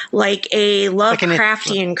 Like a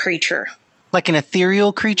Lovecraftian creature. Like an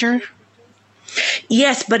ethereal creature?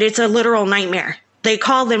 Yes, but it's a literal nightmare. They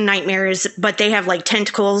call them nightmares, but they have like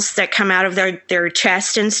tentacles that come out of their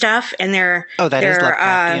chest and stuff, and they're is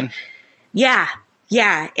Lovecraftian. Yeah,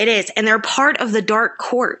 it is, and they're part of the Dark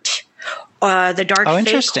Court, the Dark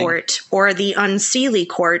Fae Court, or the Unseelie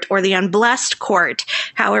Court, or the Unblessed Court,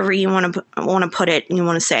 however you want to put it, and you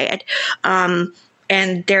want to say it. And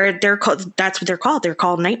they're called, that's what they're called. They're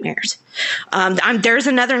called nightmares. There's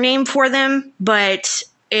another name for them, but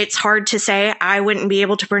it's hard to say. I wouldn't be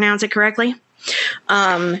able to pronounce it correctly.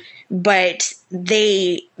 But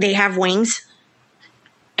they have wings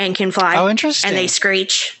and can fly. Oh, interesting. And they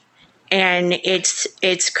screech, and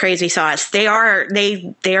it's crazy sauce. They are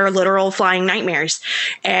literal flying nightmares.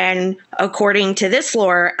 And according to this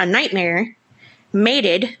lore, a nightmare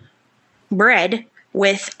bred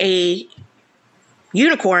with a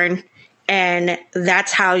unicorn, and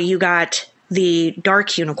that's how you got the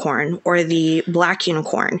dark unicorn or the black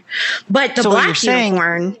unicorn. But the black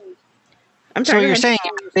unicorn, I'm So sorry. what you're saying,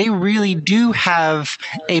 they really do have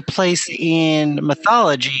a place in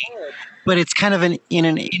mythology, but it's kind of in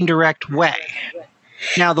an indirect way.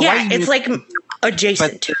 Now, the white it's like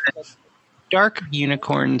adjacent. but the dark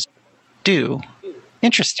unicorns do.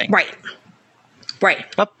 Interesting. Right.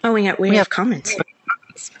 Oh, we have comments.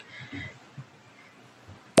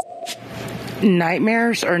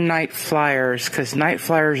 Nightmares or night flyers? Because night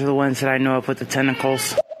flyers are the ones that I know of with the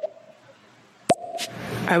tentacles.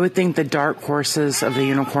 I would think the dark horses of the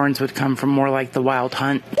unicorns would come from more like the wild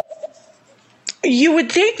hunt. You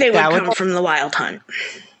would think they would come from the wild hunt.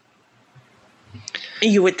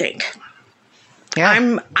 You would think.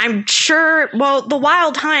 Yeah. I'm sure. Well, the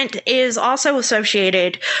wild hunt is also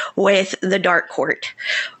associated with the dark court,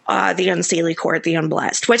 the unseelie court, the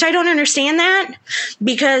unblessed, which I don't understand that,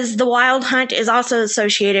 because the wild hunt is also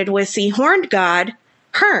associated with the horned god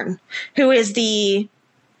Hern, who is the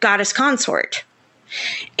goddess consort.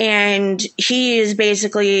 And he is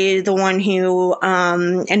basically the one who,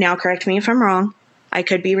 and now correct me if I'm wrong, I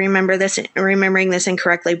could be remembering this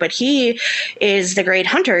incorrectly, but he is the great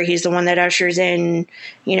hunter. He's the one that ushers in,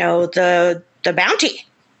 the bounty,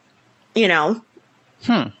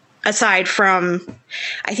 aside from,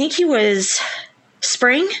 I think he was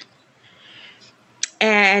Spring.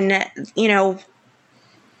 And,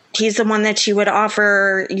 he's the one that you would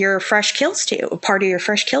offer your fresh kills to, part of your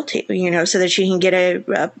fresh kill to, so that you can get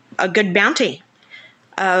a good bounty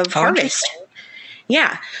of harvest.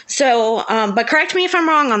 Yeah. So, but correct me if I'm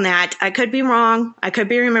wrong on that. I could be wrong. I could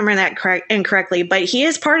be remembering that incorrectly, but he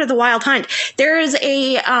is part of the wild hunt. There's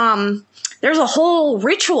a whole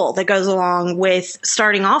ritual that goes along with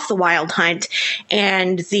starting off the wild hunt,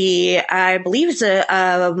 and I believe it's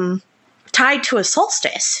tied to a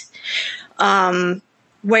solstice,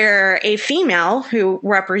 where a female who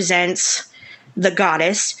represents the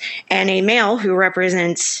goddess and a male who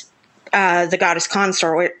represents the goddess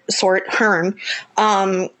consort, Hern,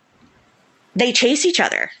 they chase each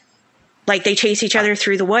other. Like, they chase each other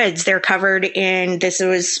through the woods. They're covered in, this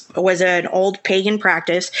was an old pagan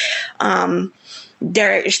practice.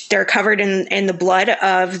 They're covered in the blood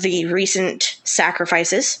of the recent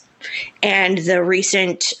sacrifices and the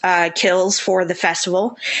recent kills for the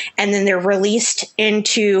festival. And then they're released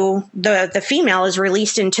into, the female is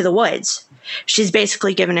released into the woods. She's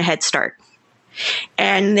basically given a head start.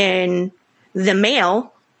 And then the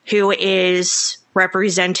male, who is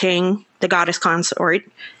representing the goddess consort,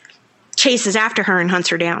 chases after her and hunts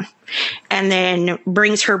her down, and then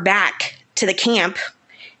brings her back to the camp,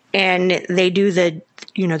 and they do the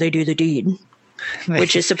deed,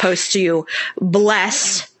 which is supposed to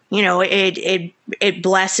bless, it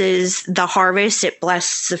blesses the harvest, it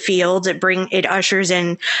blesses the fields, it ushers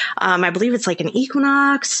in, I believe it's like an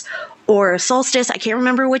equinox or a solstice. I can't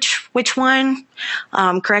remember which one.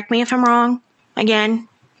 Correct me if I'm wrong. Again,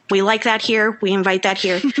 we like that here. We invite that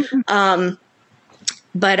here.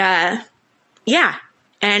 Yeah.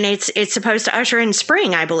 And it's supposed to usher in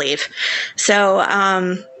spring, I believe. So,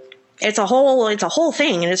 it's a whole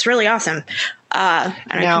thing, and it's really awesome. And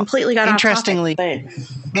now, I completely got off topic.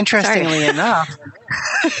 Interestingly enough,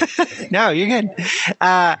 no, you're good.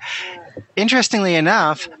 Interestingly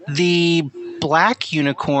enough, the black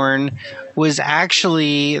unicorn was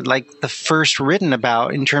actually like the first written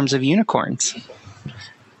about in terms of unicorns.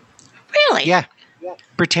 Really? Yeah.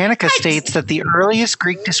 Britannica states that the earliest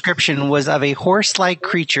Greek description was of a horse-like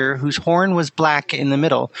creature whose horn was black in the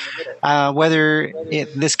middle. Whether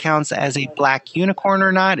this counts as a black unicorn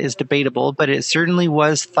or not is debatable, but it certainly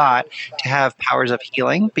was thought to have powers of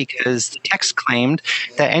healing, because the text claimed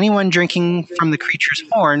that anyone drinking from the creature's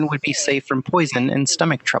horn would be safe from poison and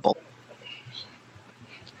stomach trouble.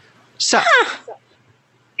 So,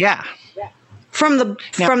 yeah. From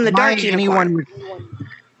the dark unicorn.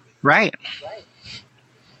 Right.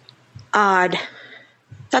 Odd.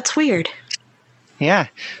 That's weird. Yeah.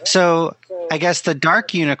 So I guess the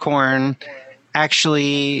dark unicorn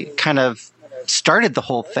actually kind of started the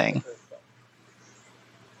whole thing.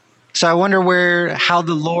 So I wonder how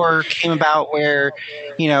the lore came about, where,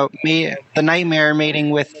 the nightmare mating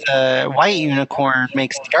with the white unicorn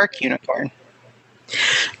makes the dark unicorn.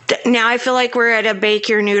 Now I feel like we're at a bake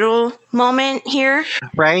your noodle moment here.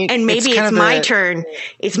 Right. And maybe it's my turn.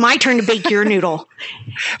 It's my turn to bake your noodle.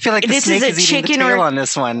 I feel like this is a chicken on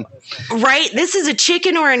this one. Right. This is a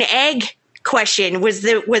chicken or an egg question. Was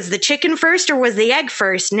the chicken first or was the egg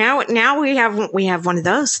first? Now we have one of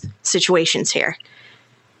those situations here.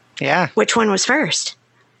 Yeah. Which one was first?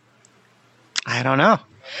 I don't know.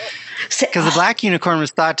 Because the black unicorn was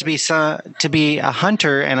thought to be a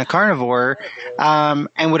hunter and a carnivore,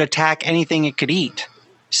 and would attack anything it could eat.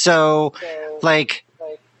 So,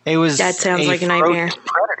 It was that sounds like a nightmare.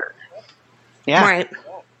 Predator. Yeah. Right.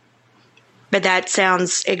 But that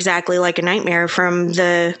sounds exactly like a nightmare from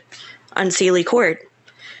the Unseelie Court.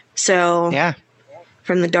 So yeah,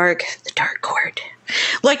 from the dark court.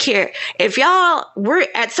 Look here, if we're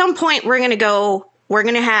at some point we're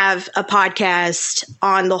going to have a podcast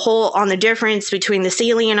on the difference between the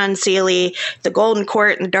Seelie and Unseelie, the Golden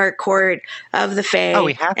Court and the Dark Court of the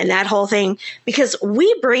Fae, and that whole thing, because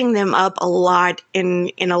we bring them up a lot in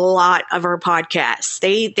a lot of our podcasts.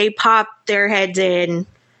 They pop their heads in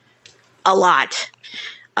a lot.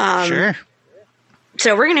 Sure.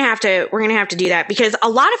 So we're gonna have to do that, because a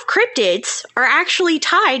lot of cryptids are actually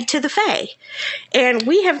tied to the Fae, and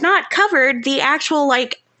we have not covered the actual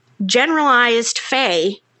generalized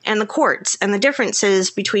Fae and the courts and the differences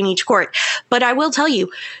between each court. But I will tell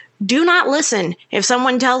you, do not listen if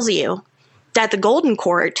someone tells you that the Golden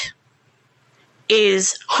Court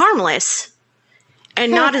is harmless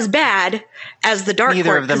and not as bad as the Dark Neither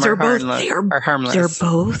Court. of them are harmless. They're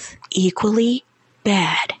both equally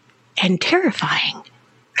bad and terrifying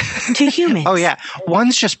to humans. Oh yeah,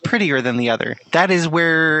 one's just prettier than the other. That is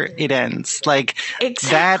where it ends.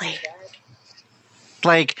 Exactly.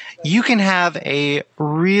 You can have a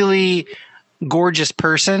really gorgeous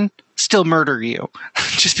person still murder you.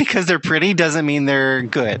 Just because they're pretty doesn't mean they're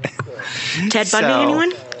good. Ted Bundy,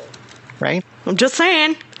 anyone? Right? I'm just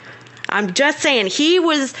saying. He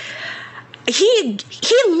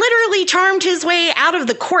literally charmed his way out of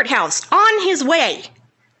the courthouse on his way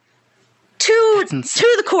to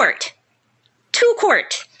the court. To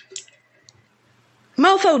court.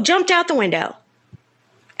 Mofo jumped out the window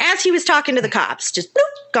as he was talking to the cops. Just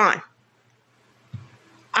bloop, gone.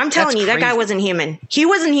 I'm telling you, that guy wasn't human. He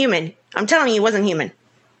wasn't human. I'm telling you, he wasn't human.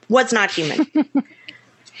 Was not human.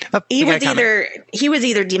 He was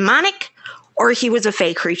either demonic or he was a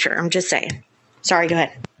fake creature. I'm just saying. Sorry, go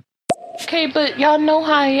ahead. Okay, but y'all know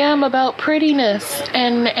how I am about prettiness,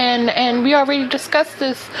 and we already discussed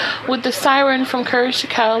this with the siren from Courage the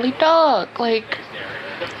Cowardly Dog.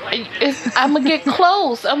 I'm gonna get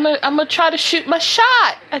close. I'm gonna try to shoot my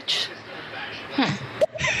shot.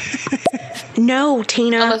 No,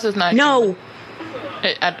 Tina. Unless it's not. No.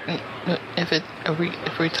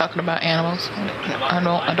 If we're talking about animals,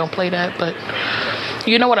 I don't play that, but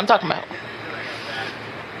you know what I'm talking about.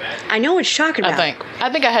 I know what you're talking about.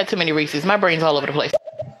 I think I had too many Reese's. My brain's all over the place.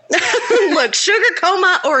 Look, sugar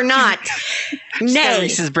coma or not, nay.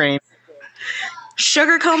 Reese's brain.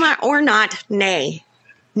 Sugar coma or not, nay.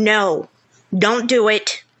 No, don't do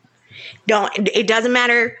it. Don't. It doesn't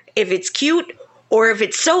matter if it's cute or if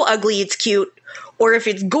it's so ugly it's cute or if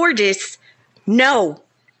it's gorgeous. No.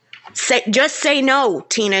 Just say no,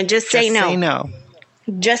 Tina. Just say no. Say no.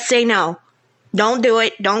 Just say no. Don't do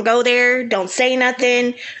it. Don't go there. Don't say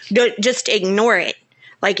nothing. Just ignore it.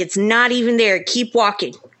 Like it's not even there. Keep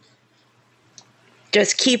walking.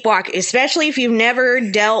 Just keep walking. Especially if you've never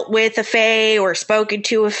dealt with a fae or spoken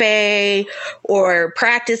to a fae or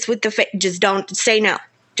practiced with the fae. Just don't say no.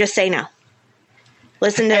 Just say no. I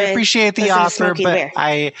appreciate the offer, but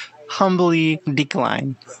I humbly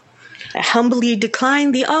decline. I humbly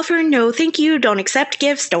decline the offer. No, thank you. Don't accept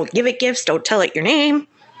gifts. Don't give it gifts. Don't tell it your name.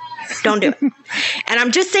 Don't do it. And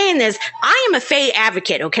I'm just saying this. I am a Fae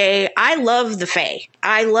advocate, okay? I love the Fae.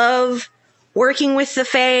 I love working with the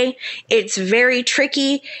Fae. It's very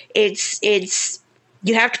tricky. It's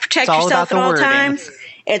you have to protect yourself at all times.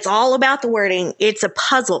 It's all about the wording. It's a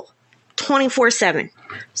puzzle 24/7.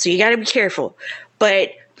 So you got to be careful.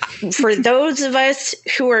 But for those of us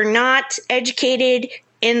who are not educated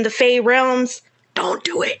in the Fae realms, don't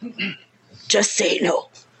do it. Just say no.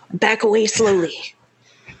 Back away slowly.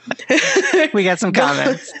 We got some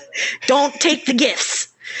comments. Don't take the gifts.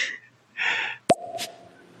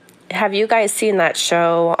 Have you guys seen that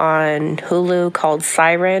show on Hulu called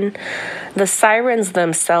Siren? The sirens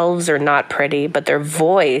themselves are not pretty, but their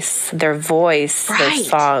voice, right. their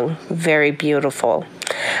song, very beautiful.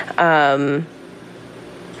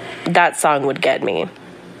 That song would get me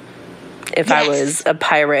if I was a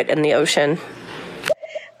pirate in the ocean.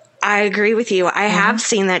 I agree with you. I have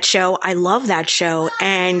seen that show. I love that show.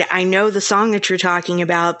 And I know the song that you're talking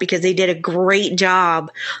about because they did a great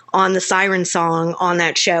job on the siren song on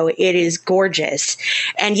that show. It is gorgeous.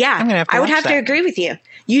 And yeah, I would have to agree with you.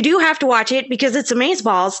 You do have to watch it because it's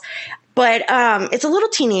amazeballs, but it's a little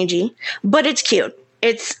teenagey, but it's cute.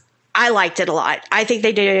 I liked it a lot. I think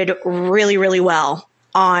they did really, really well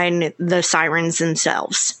on the sirens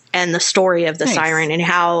themselves and the story of the siren and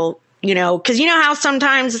how you know, because you know how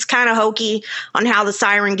sometimes it's kind of hokey on how the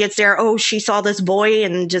siren gets there. Oh, she saw this boy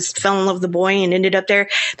and just fell in love with the boy and ended up there.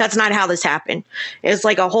 That's not how this happened. It's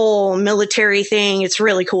like a whole military thing. It's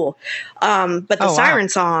really cool. But the siren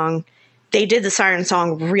song, they did the siren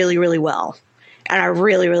song really, really well. And I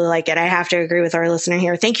really, really like it. I have to agree with our listener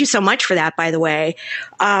here. Thank you so much for that, by the way.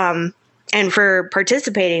 And for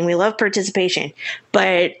participating. We love participation.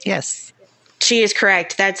 But yes, she is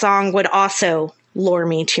correct. That song would also lure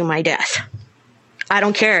me to my death. I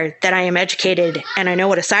don't care that I am educated and I know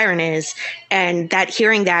what a siren is, and that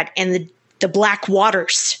hearing that in the black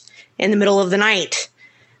waters in the middle of the night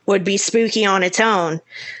would be spooky on its own.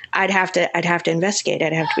 I'd have to investigate.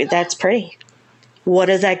 I'd have to be, that's pretty. What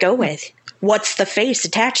does that go with? What's the face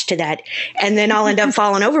attached to that? And then I'll end up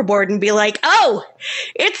falling overboard and be like, oh,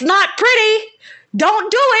 it's not pretty.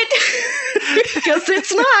 Don't do it. Because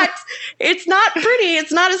it's not pretty.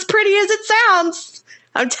 It's not as pretty as it sounds.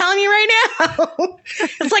 I'm telling you right now.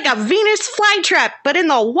 It's like a Venus flytrap, but in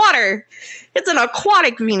the water. It's an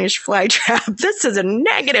aquatic Venus flytrap. This is a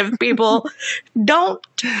negative, people. Don't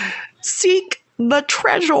seek the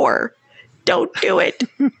treasure. Don't do it.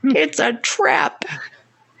 It's a trap.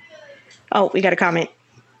 Oh, we got a comment.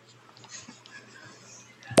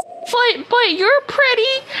 But you're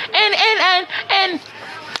pretty, and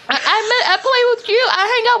I play with you, I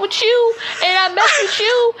hang out with you, and I mess with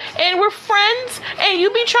you, and we're friends, and you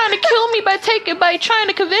be trying to kill me by trying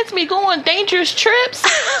to convince me to go on dangerous trips.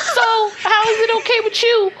 So how is it okay with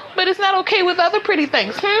you, but it's not okay with other pretty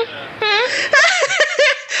things? Okay,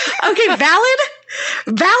 valid.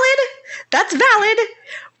 That's valid.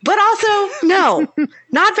 But also, no,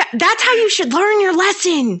 that's how you should learn your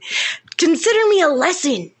lesson. Consider me a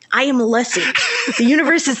lesson. I am a lesson. The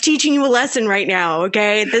universe is teaching you a lesson right now.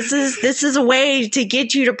 Okay. This is a way to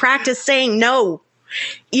get you to practice saying no,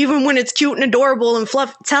 even when it's cute and adorable and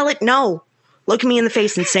fluff. Tell it no. Look me in the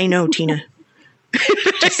face and say no, Tina.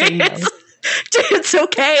 Just say no. It's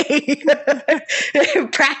okay.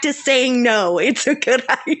 Practice saying no. It's a good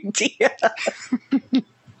idea.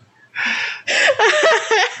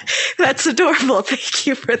 That's adorable. Thank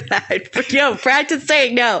you for that. But practice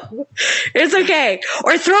saying no. It's okay.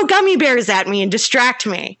 Or throw gummy bears at me and distract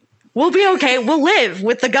me. We'll be okay. We'll live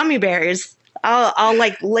with the gummy bears. I'll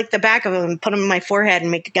like lick the back of them and put them in my forehead and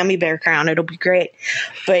make a gummy bear crown. It'll be great.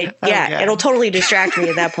 But yeah, it'll totally distract me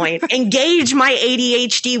at that point. Engage my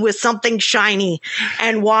ADHD with something shiny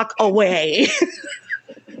and walk away.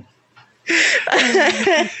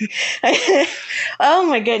 Oh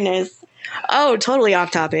my goodness. Oh, totally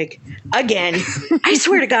off topic. Again, I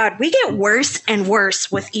swear to God, we get worse and worse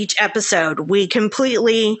with each episode. We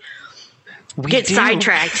completely get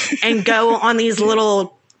sidetracked and go on these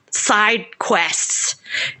little side quests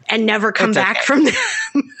and never come back from them.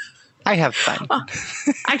 I have fun. Oh,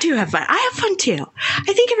 I do have fun. I have fun too.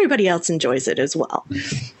 I think everybody else enjoys it as well.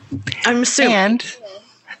 I'm assuming. And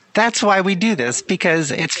that's why we do this, because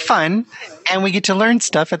it's fun and we get to learn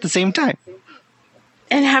stuff at the same time.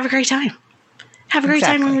 And have a great time. Have a great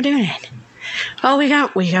time when we're doing it. Oh, we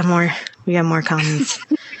got more comments.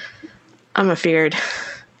 I'm afeared.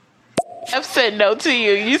 I've said no to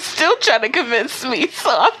you. You still trying to convince me, so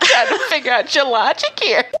I'm trying to figure out your logic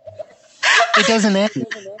here. It doesn't end.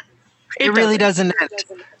 It really doesn't end.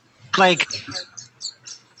 Like,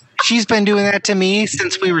 she's been doing that to me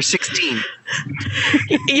since we were 16.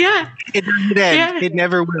 Yeah. It doesn't end. Yeah. It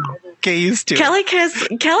never will. Get used to Khelek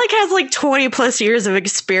has like 20 plus years of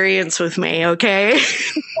experience with me, okay?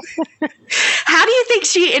 How do you think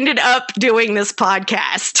she ended up doing this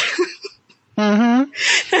podcast? Mm-hmm.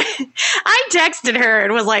 I texted her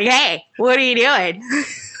and was like, hey, what are you doing?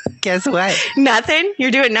 Guess what? Nothing? You're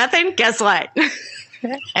doing nothing? Guess what?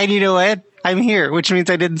 And you know what? I'm here, which means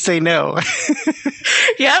I didn't say no.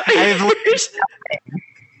 Yep.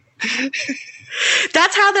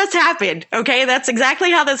 That's how this happened. Okay. That's exactly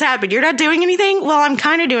how this happened. You're not doing anything? Well, I'm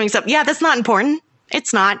kind of doing something. Yeah, that's not important.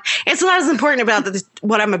 It's not as important about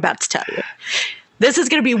what I'm about to tell you. This is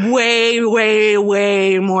going to be way, way,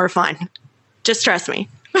 way more fun. Just trust me.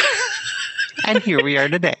 And here we are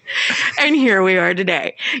today.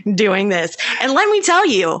 Doing this. And let me tell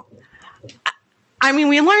you, I mean,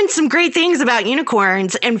 we learned some great things about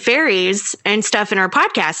unicorns and fairies and stuff in our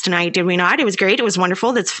podcast tonight, did we not? It was great. It was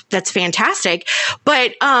wonderful. That's fantastic.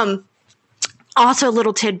 But also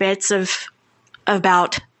little tidbits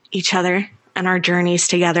about each other and our journeys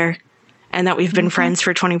together, and that we've been friends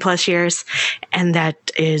for 20 plus years. And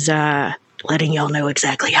that is letting y'all know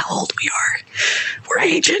exactly how old we are. We're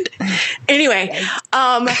ancient. Anyway,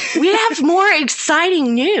 we have more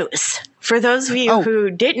exciting news for those of you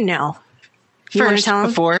who didn't know. First,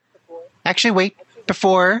 before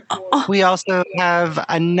before, we also have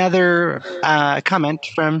another comment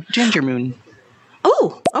from Ginger Moon.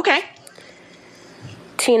 Oh, okay.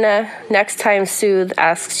 Tina, next time Sooth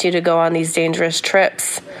asks you to go on these dangerous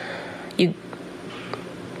trips, you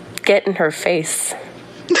get in her face.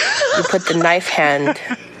 You put the knife hand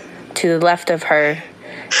to the left of her,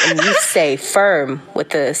 and you say firm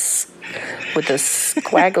with a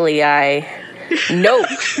squiggly eye, "Nope."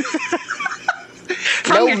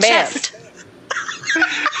 From No, your ma'am. chest.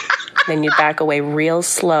 Then you back away real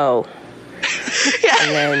slow.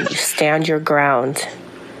 And then you stand your ground.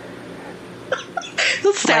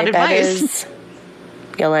 That's My sound bet advice. is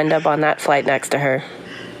you'll end up on that flight next to her.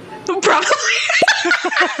 Probably.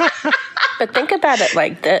 But think about it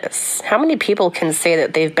like this. How many people can say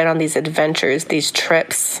that they've been on these adventures, these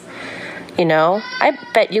trips? You know, I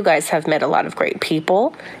bet you guys have met a lot of great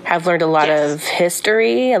people, have learned a lot of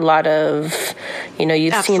history, a lot of,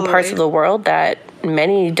 you've seen parts of the world that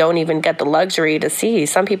many don't even get the luxury to see.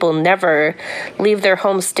 Some people never leave their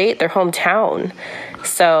home state, their hometown.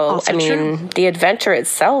 So, Also true. the adventure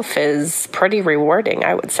itself is pretty rewarding,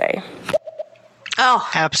 I would say. Oh,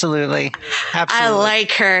 Absolutely. I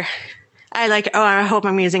like her. I hope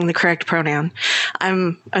I'm using the correct pronoun.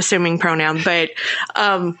 I'm assuming pronoun, but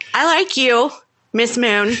I like you, Miss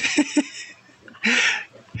Moon.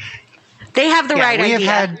 They have the right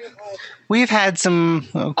idea. We've had some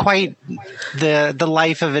quite the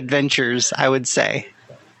life of adventures, I would say.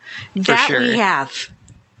 For That sure. we have.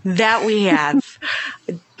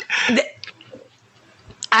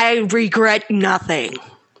 I regret nothing.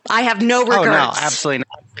 I have no regrets. Oh, no, absolutely not.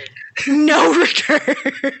 No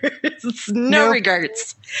regrets. No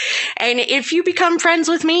regrets. And if you become friends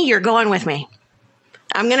with me, you're going with me.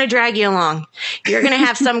 I'm going to drag you along. You're going to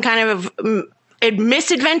have some kind of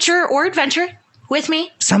misadventure or adventure with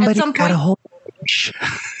me. Somebody at some got point. a hold.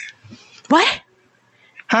 What?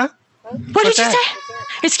 Huh? What did you say?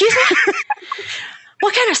 Excuse me?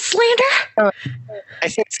 What kind of slander? I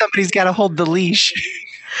said somebody's got to hold the leash.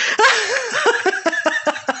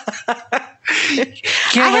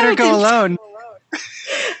 Can't let her go alone.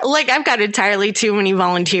 Like, I've got entirely too many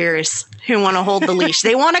volunteers who want to hold the leash.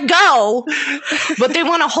 They want to go, but they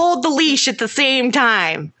want to hold the leash at the same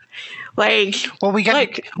time. Like, well,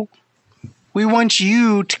 we want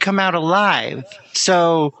you to come out alive.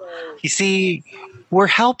 So, you see, we're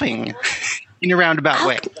helping in a roundabout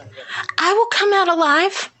way. I will come out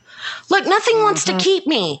alive. Look, nothing wants to keep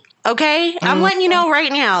me. Okay, I'm letting you know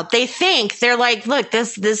right now. They're like, look,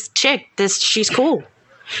 this chick, she's cool.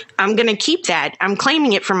 I'm gonna keep that. I'm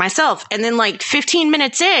claiming it for myself. And then, like 15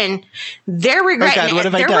 minutes in, they're regretting it.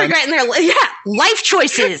 They're regretting their life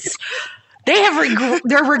choices. They're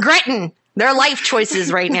regretting their life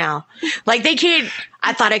choices right now. Like, they can't.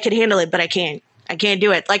 I thought I could handle it, but I can't. I can't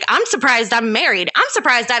do it. Like, I'm surprised I'm married. I'm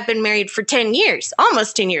surprised I've been married for 10 years,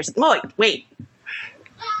 almost 10 years. Wait,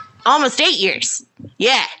 almost 8 years.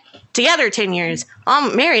 Yeah. Together 10 years.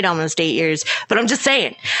 I'm married almost 8 years. But I'm just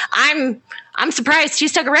saying, I'm surprised she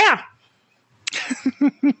stuck around.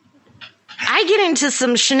 I get into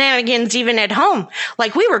some shenanigans even at home.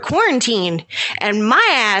 Like, we were quarantined, and my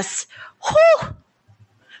ass,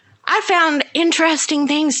 I found interesting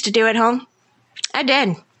things to do at home. I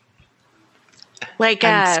did. Like,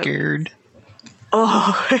 I'm scared.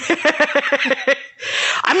 Oh,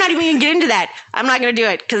 I'm not even going to get into that. I'm not going to do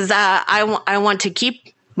it because I want to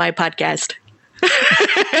keep my podcast.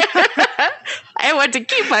 I want to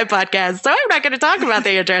keep my podcast, so I'm not going to talk about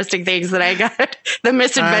the interesting things that I got. The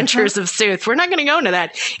misadventures of Sooth. We're not going to go into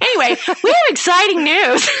that. Anyway, we have exciting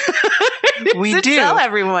news. We to do. tell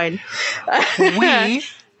everyone. We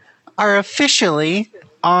are officially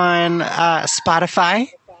on Spotify.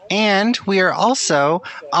 And we are also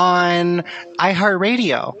on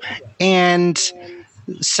iHeartRadio. And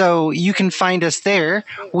so you can find us there.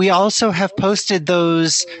 We also have posted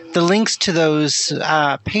the links to those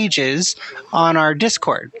pages on our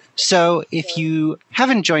Discord. So if you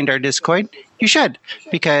haven't joined our Discord, you should,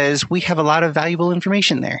 because we have a lot of valuable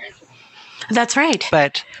information there. That's right.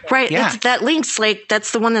 But right, yeah. that link's like,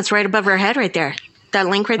 that's the one that's right above our head right there. That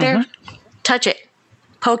link right there. Touch it.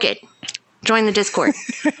 Poke it. Join the Discord.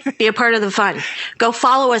 Be a part of the fun. Go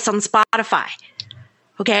follow us on Spotify.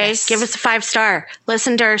 Okay? Yes. Give us a 5-star.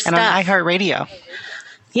 Listen to our stuff. And on iHeartRadio.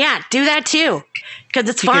 Yeah, do that too. Because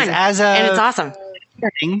it's fun. As and it's awesome.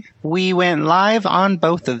 We went live on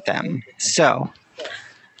both of them. So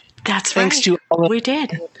that's thanks right. to all of we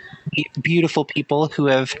did. the beautiful people who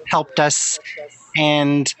have helped us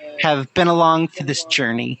and have been along through this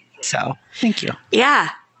journey. So thank you. Yeah.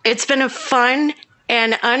 It's been a fun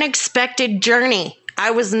and unexpected journey.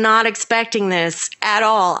 I was not expecting this at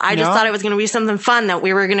all. I just thought it was going to be something fun that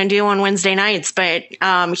we were going to do on Wednesday nights, but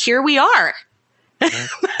here we are.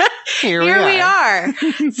 Here we are.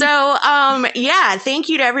 So, thank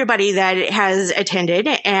you to everybody that has attended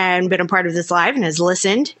and been a part of this live and has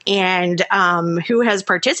listened and who has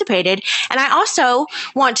participated. And I also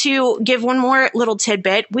want to give one more little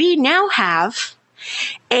tidbit. We now have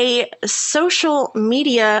a social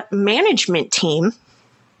media management team,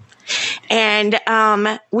 and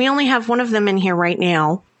we only have one of them in here right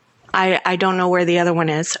now. I don't know where the other one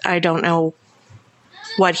is. I don't know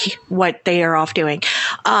what they are off doing.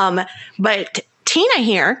 But Tina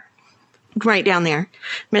here, right down there,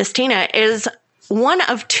 Miss Tina, is one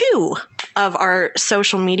of two of our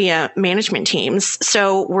social media management teams.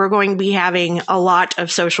 So we're going to be having a lot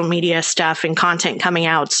of social media stuff and content coming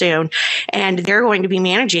out soon. And they're going to be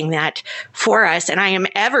managing that for us. And I am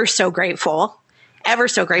ever so grateful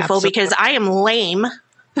Absolutely. Because I am lame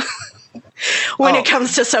when it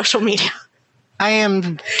comes to social media. I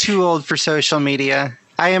am too old for social media.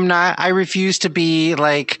 I am not. I refuse to be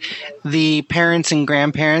like the parents and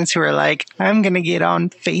grandparents who are like, I'm going to get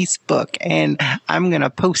on Facebook and I'm going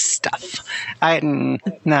to post stuff.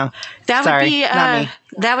 No.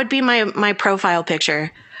 That would be my profile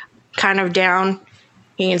picture. Kind of down.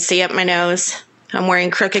 You can see up my nose. I'm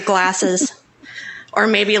wearing crooked glasses. Or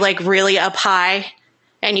maybe like really up high.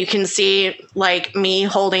 And you can see like me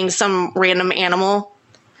holding some random animal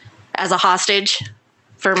as a hostage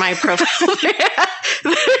for my profile.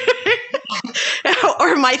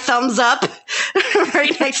 Or my thumbs up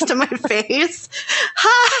right next to my face.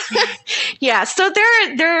 Yeah, so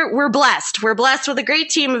we're blessed. We're blessed with a great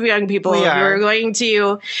team of young people. We're going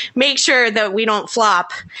to make sure that we don't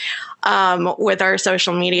flop with our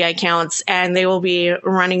social media accounts, and they will be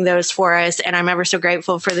running those for us. And I'm ever so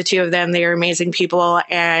grateful for the two of them. They are amazing people,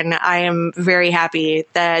 and I am very happy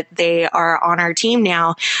that they are on our team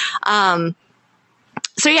now.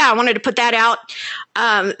 So yeah, I wanted to put that out.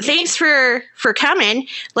 Thanks for coming.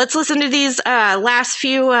 Let's listen to these last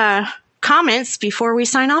few comments before we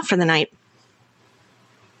sign off for the night.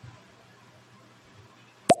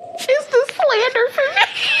 Is the slander for me?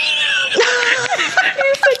 You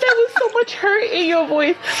said that with so much hurt in your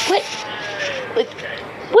voice.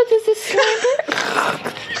 What is this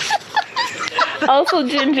slander? Also,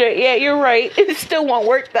 Ginger, yeah, you're right. It still won't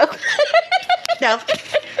work though. No.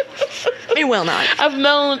 It will not. I've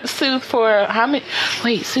known Sooth for how many?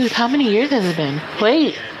 Wait, Sooth, how many years has it been?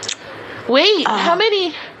 Wait, how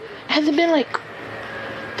many? Has it been like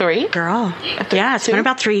 3? Girl, yeah, it's been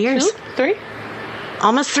about 3 years. 2, 3,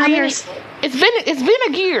 almost 3 years. It's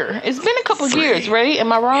been a year. It's been a couple years, right?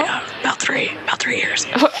 Am I wrong? Yeah, about 3 years.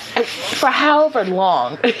 For however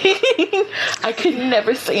long, I could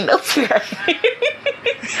never say no to her.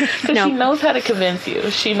 Because she knows how to convince you.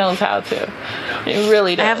 She knows how to. It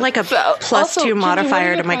really does. I have like a +2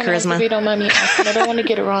 modifier to my charisma. If you don't mind me asking, I don't want to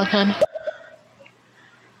get it wrong, honey.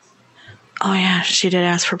 Oh yeah, she did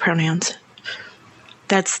ask for pronouns.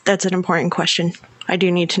 That's an important question. I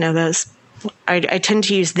do need to know those. I tend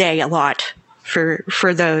to use they a lot for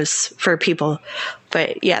people,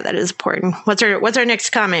 but yeah, that is important. What's our next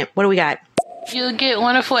comment? What do we got? You'll get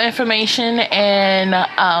wonderful information and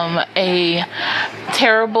a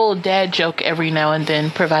terrible dad joke every now and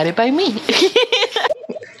then, provided by me.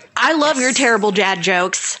 I love your terrible dad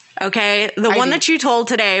jokes. Okay, the one that you told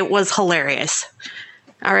today was hilarious.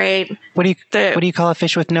 All right. What do you call a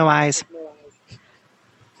fish with no eyes?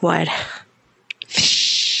 What?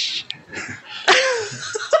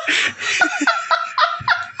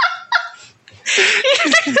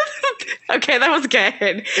 Okay, that was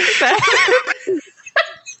good.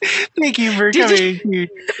 Thank you for coming here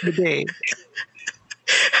today.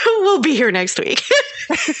 We'll be here next week.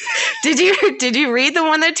 Did you read the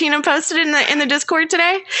one that Tina posted in the Discord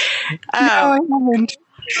today? No, I haven't.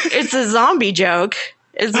 It's a zombie joke.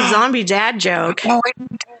 It's a zombie dad joke. Oh,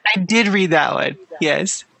 I did read that one.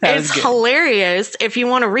 Yes. It's hilarious. If you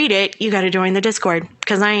want to read it, you got to join the Discord,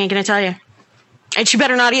 because I ain't going to tell you. And you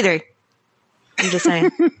better not either. I'm just saying.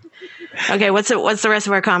 Okay, what's the rest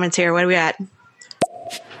of our comments here? What do we got?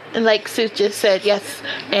 Like Sooth just said, yes.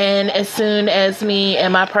 And as soon as me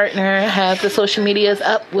and my partner have the social medias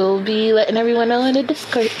up, we'll be letting everyone know in the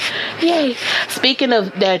Discord. Yay. Speaking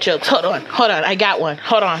of dad jokes, hold on. I got one.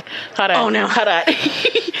 Hold on. Oh, no. Hold on.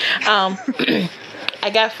 I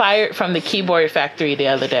got fired from the keyboard factory the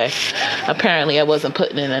other day. Apparently, I wasn't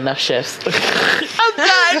putting in enough shifts. I'm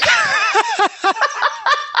done.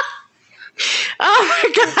 Oh my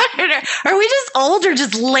God. Are we just old or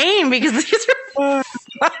just lame? Because these are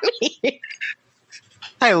funny.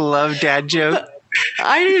 I love dad jokes.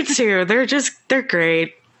 I do too. They're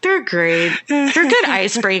great. They're great. They're good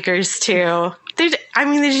icebreakers too. They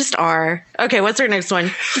just are. Okay, what's our next one?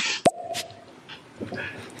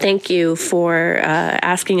 Thank you for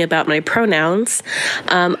asking about my pronouns.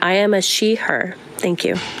 I am a she, her. Thank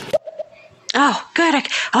you. Oh, good. I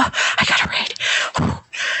got it right. Oh,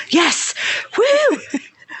 yes. Woo!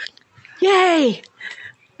 Yay.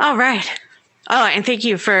 All right. Oh, and thank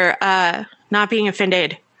you for not being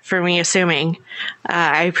offended for me assuming.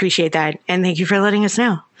 I appreciate that. And thank you for letting us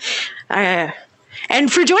know.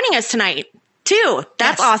 And for joining us tonight, too.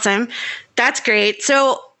 That's awesome. That's great.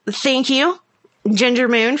 So thank you, Ginger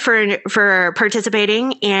Moon, for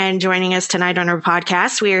participating and joining us tonight on our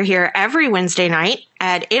podcast. We are here every Wednesday night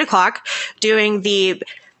at 8:00 doing the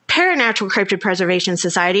Paranatural Cryptid Preservation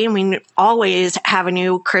Society, and we always have a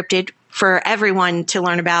new cryptid for everyone to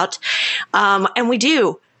learn about. And we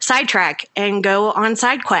do sidetrack and go on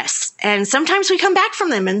side quests, and sometimes we come back from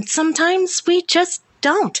them, and sometimes we just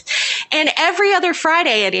don't. And every other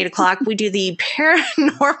Friday at 8:00, we do the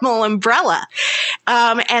Paranormal Umbrella.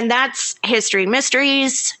 And that's history,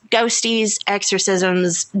 mysteries, ghosties,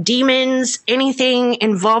 exorcisms, demons, anything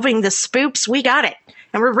involving the spoops. We got it.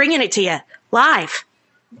 And we're bringing it to you live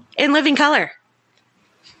in living color.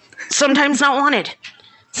 Sometimes not wanted.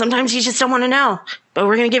 Sometimes you just don't want to know, but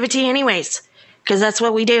we're going to give it to you anyways, because that's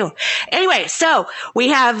what we do. Anyway, so we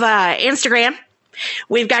have Instagram.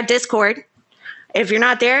 We've got Discord. If you're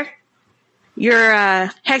not there, you're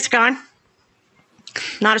a hexagon,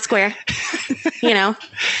 not a square. You know,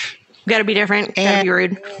 got to be different. Got to be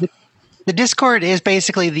rude. The Discord is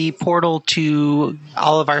basically the portal to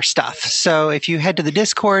all of our stuff. So if you head to the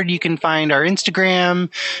Discord, you can find our Instagram.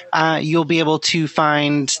 You'll be able to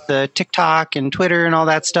find the TikTok and Twitter and all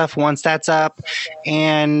that stuff once that's up.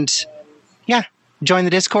 And yeah, join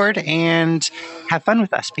the Discord and have fun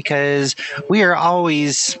with us, because we are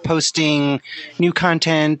always posting new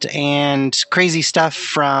content and crazy stuff,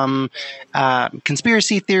 from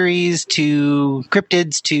conspiracy theories to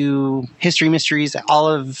cryptids to history mysteries, all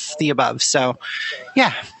of the above. So,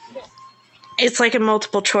 yeah. It's like a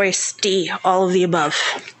multiple choice D, all of the above,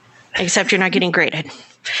 except you're not getting graded.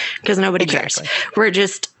 Because nobody cares. We're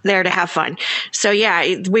just there to have fun. So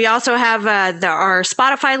yeah, we also have our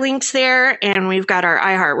Spotify links there, and we've got our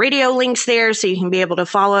iHeartRadio links there, so you can be able to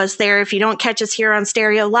follow us there. If you don't catch us here on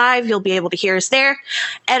Stereo Live, you'll be able to hear us there,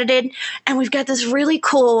 edited. And we've got this really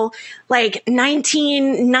cool, like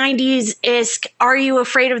 1990s-esque Are You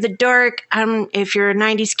Afraid of the Dark? If you're a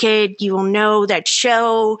 90s kid, you will know that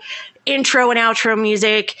show, intro and outro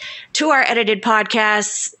music to our edited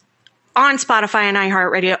podcasts on Spotify and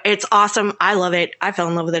iHeartRadio. It's awesome. I love it. I fell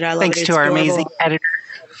in love with it. I love Thanks it. Thanks to our amazing editor.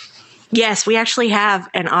 Yes, we actually have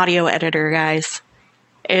an audio editor, guys.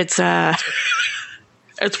 It's weird.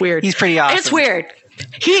 He's pretty awesome. It's weird.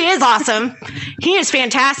 He is awesome. He is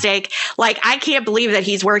fantastic. Like, I can't believe that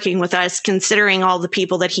he's working with us, considering all the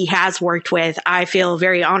people that he has worked with. I feel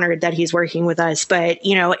very honored that he's working with us, but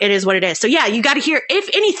you know, it is what it is. So yeah, you got to hear, if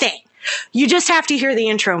anything, you just have to hear the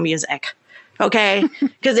intro music. Okay,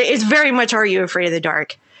 because it's very much Are You Afraid of the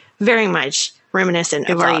Dark? Very much reminiscent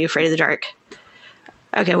of Are You Afraid of the Dark?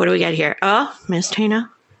 Okay, what do we got here? Oh, Miss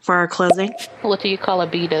Tina, for our closing. What do you call a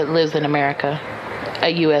bee that lives in America?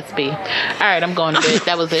 A USB. All right, I'm going to bed.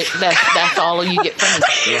 That was it. That's all you get from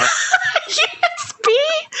me. Yeah. USB?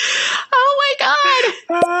 Oh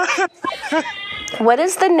my God. What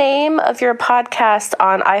is the name of your podcast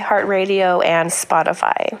on iHeartRadio and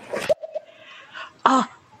Spotify? Oh,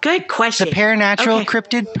 good question. The Paranatural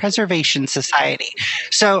Cryptid Preservation Society.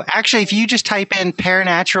 So actually, if you just type in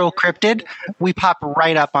Paranatural Cryptid, we pop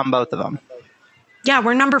right up on both of them. Yeah,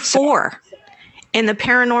 we're number 4 in the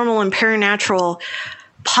paranormal and paranatural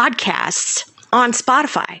podcasts on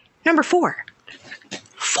Spotify. Number 4.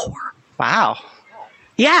 4. Wow.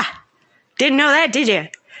 Yeah. Didn't know that, did you?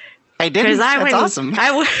 I didn't. That's awesome.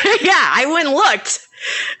 I went and looked.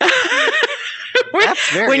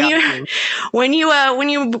 That's very awesome. When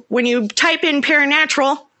you type in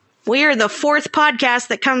Paranatural, we are the 4th podcast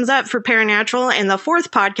that comes up for Paranatural, and the 4th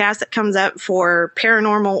podcast that comes up for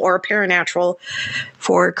paranormal or paranatural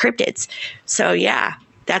for cryptids. So yeah,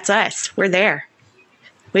 that's us. We're there.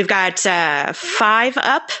 We've got 5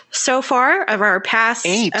 up so far of our past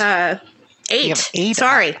 8. 8.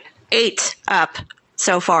 Sorry, 8 up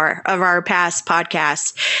so far of our past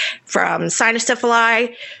podcasts, from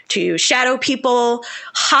Cynocephali to Shadow People,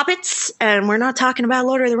 Hobbits, and we're not talking about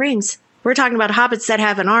Lord of the Rings. We're talking about hobbits that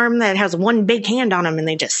have an arm that has one big hand on them, and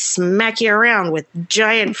they just smack you around with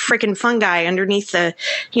giant freaking fungi underneath the,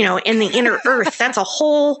 in the inner earth. That's a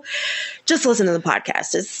whole. Just listen to the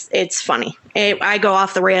podcast. It's funny. I go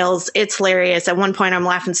off the rails. It's hilarious. At one point, I'm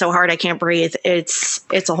laughing so hard I can't breathe.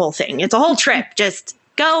 It's a whole thing. It's a whole trip. Just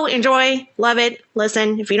go, enjoy, love it,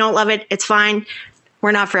 listen. If you don't love it, it's fine.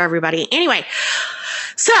 We're not for everybody. Anyway,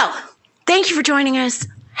 so thank you for joining us.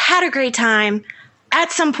 Had a great time.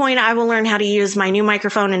 At some point, I will learn how to use my new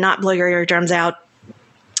microphone and not blow your eardrums out.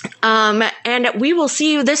 And we will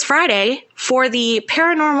see you this Friday for the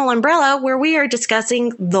Paranormal Umbrella, where we are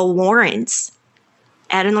discussing the Warrens.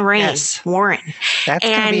 Ed and Lorraine Warren. That's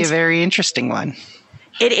going to be a very interesting one.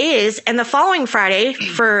 It is. And the following Friday,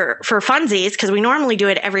 for funsies, because we normally do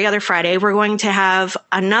it every other Friday, we're going to have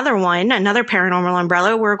another Paranormal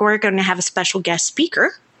Umbrella, where we're going to have a special guest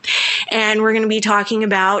speaker. And we're going to be talking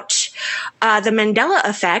about the Mandela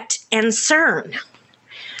effect and CERN.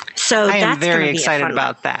 So I am very excited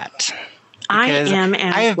about that. I am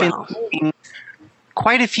as I have well. been seeing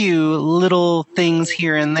quite a few little things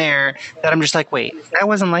here and there that I'm just like, wait, that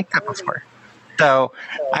wasn't like that before. So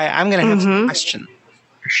I'm going to have some questions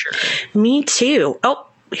for sure. Me too. Oh,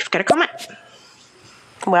 we've got a comment.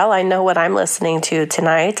 Well, I know what I'm listening to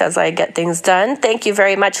tonight as I get things done. Thank you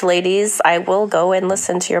very much, ladies. I will go and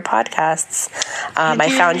listen to your podcasts. I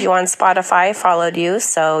found you on Spotify, followed you,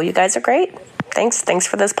 so you guys are great. Thanks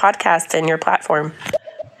for this podcast and your platform.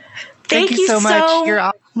 Thank you so much. You're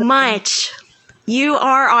awesome. You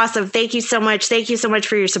are awesome. Thank you so much. Thank you so much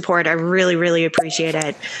for your support. I really, really appreciate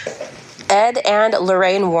it. Ed and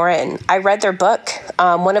Lorraine Warren. I read their book,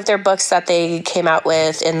 one of their books that they came out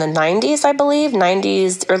with in the 90s, I believe,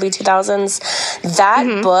 90s, early 2000s.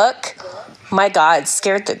 That book, my God,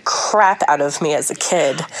 scared the crap out of me as a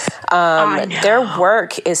kid. Their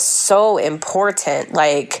work is so important.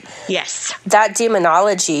 Like, yes, that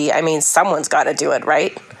demonology, I mean, someone's got to do it,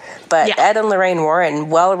 right? But Ed and Lorraine Warren,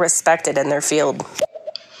 well respected in their field.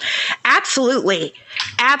 Absolutely.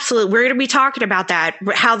 Absolutely. We're going to be talking about that,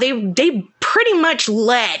 how they pretty much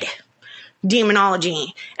led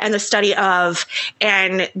demonology and the study of,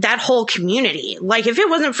 and that whole community. Like, if it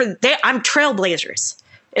wasn't for I'm trailblazers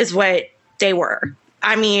is what they were.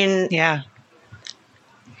 I mean,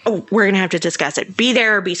 we're going to have to discuss it. Be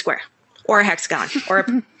there or be square or a hexagon or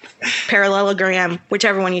a parallelogram,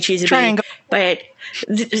 whichever one you choose to triangle. Be. But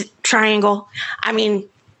triangle. I mean,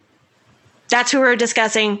 that's who we're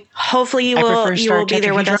discussing. Hopefully you will be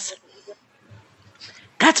there with us.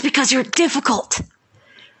 That's because you're difficult.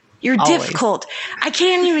 You're always difficult. I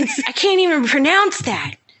can't even pronounce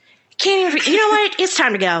that. You know what? It's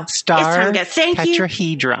time to go. It's time to go. Thank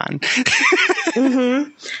tetrahedron.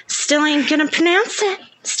 you. Still ain't gonna pronounce it.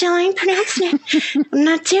 Still ain't pronouncing it. I'm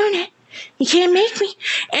not doing it. You can't make me.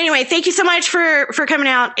 Anyway, thank you so much for coming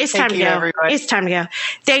out. It's time to go. Everyone. It's time to go.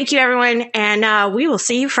 Thank you, everyone. And we will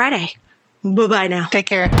see you Friday. Bye-bye now. Take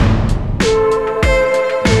care.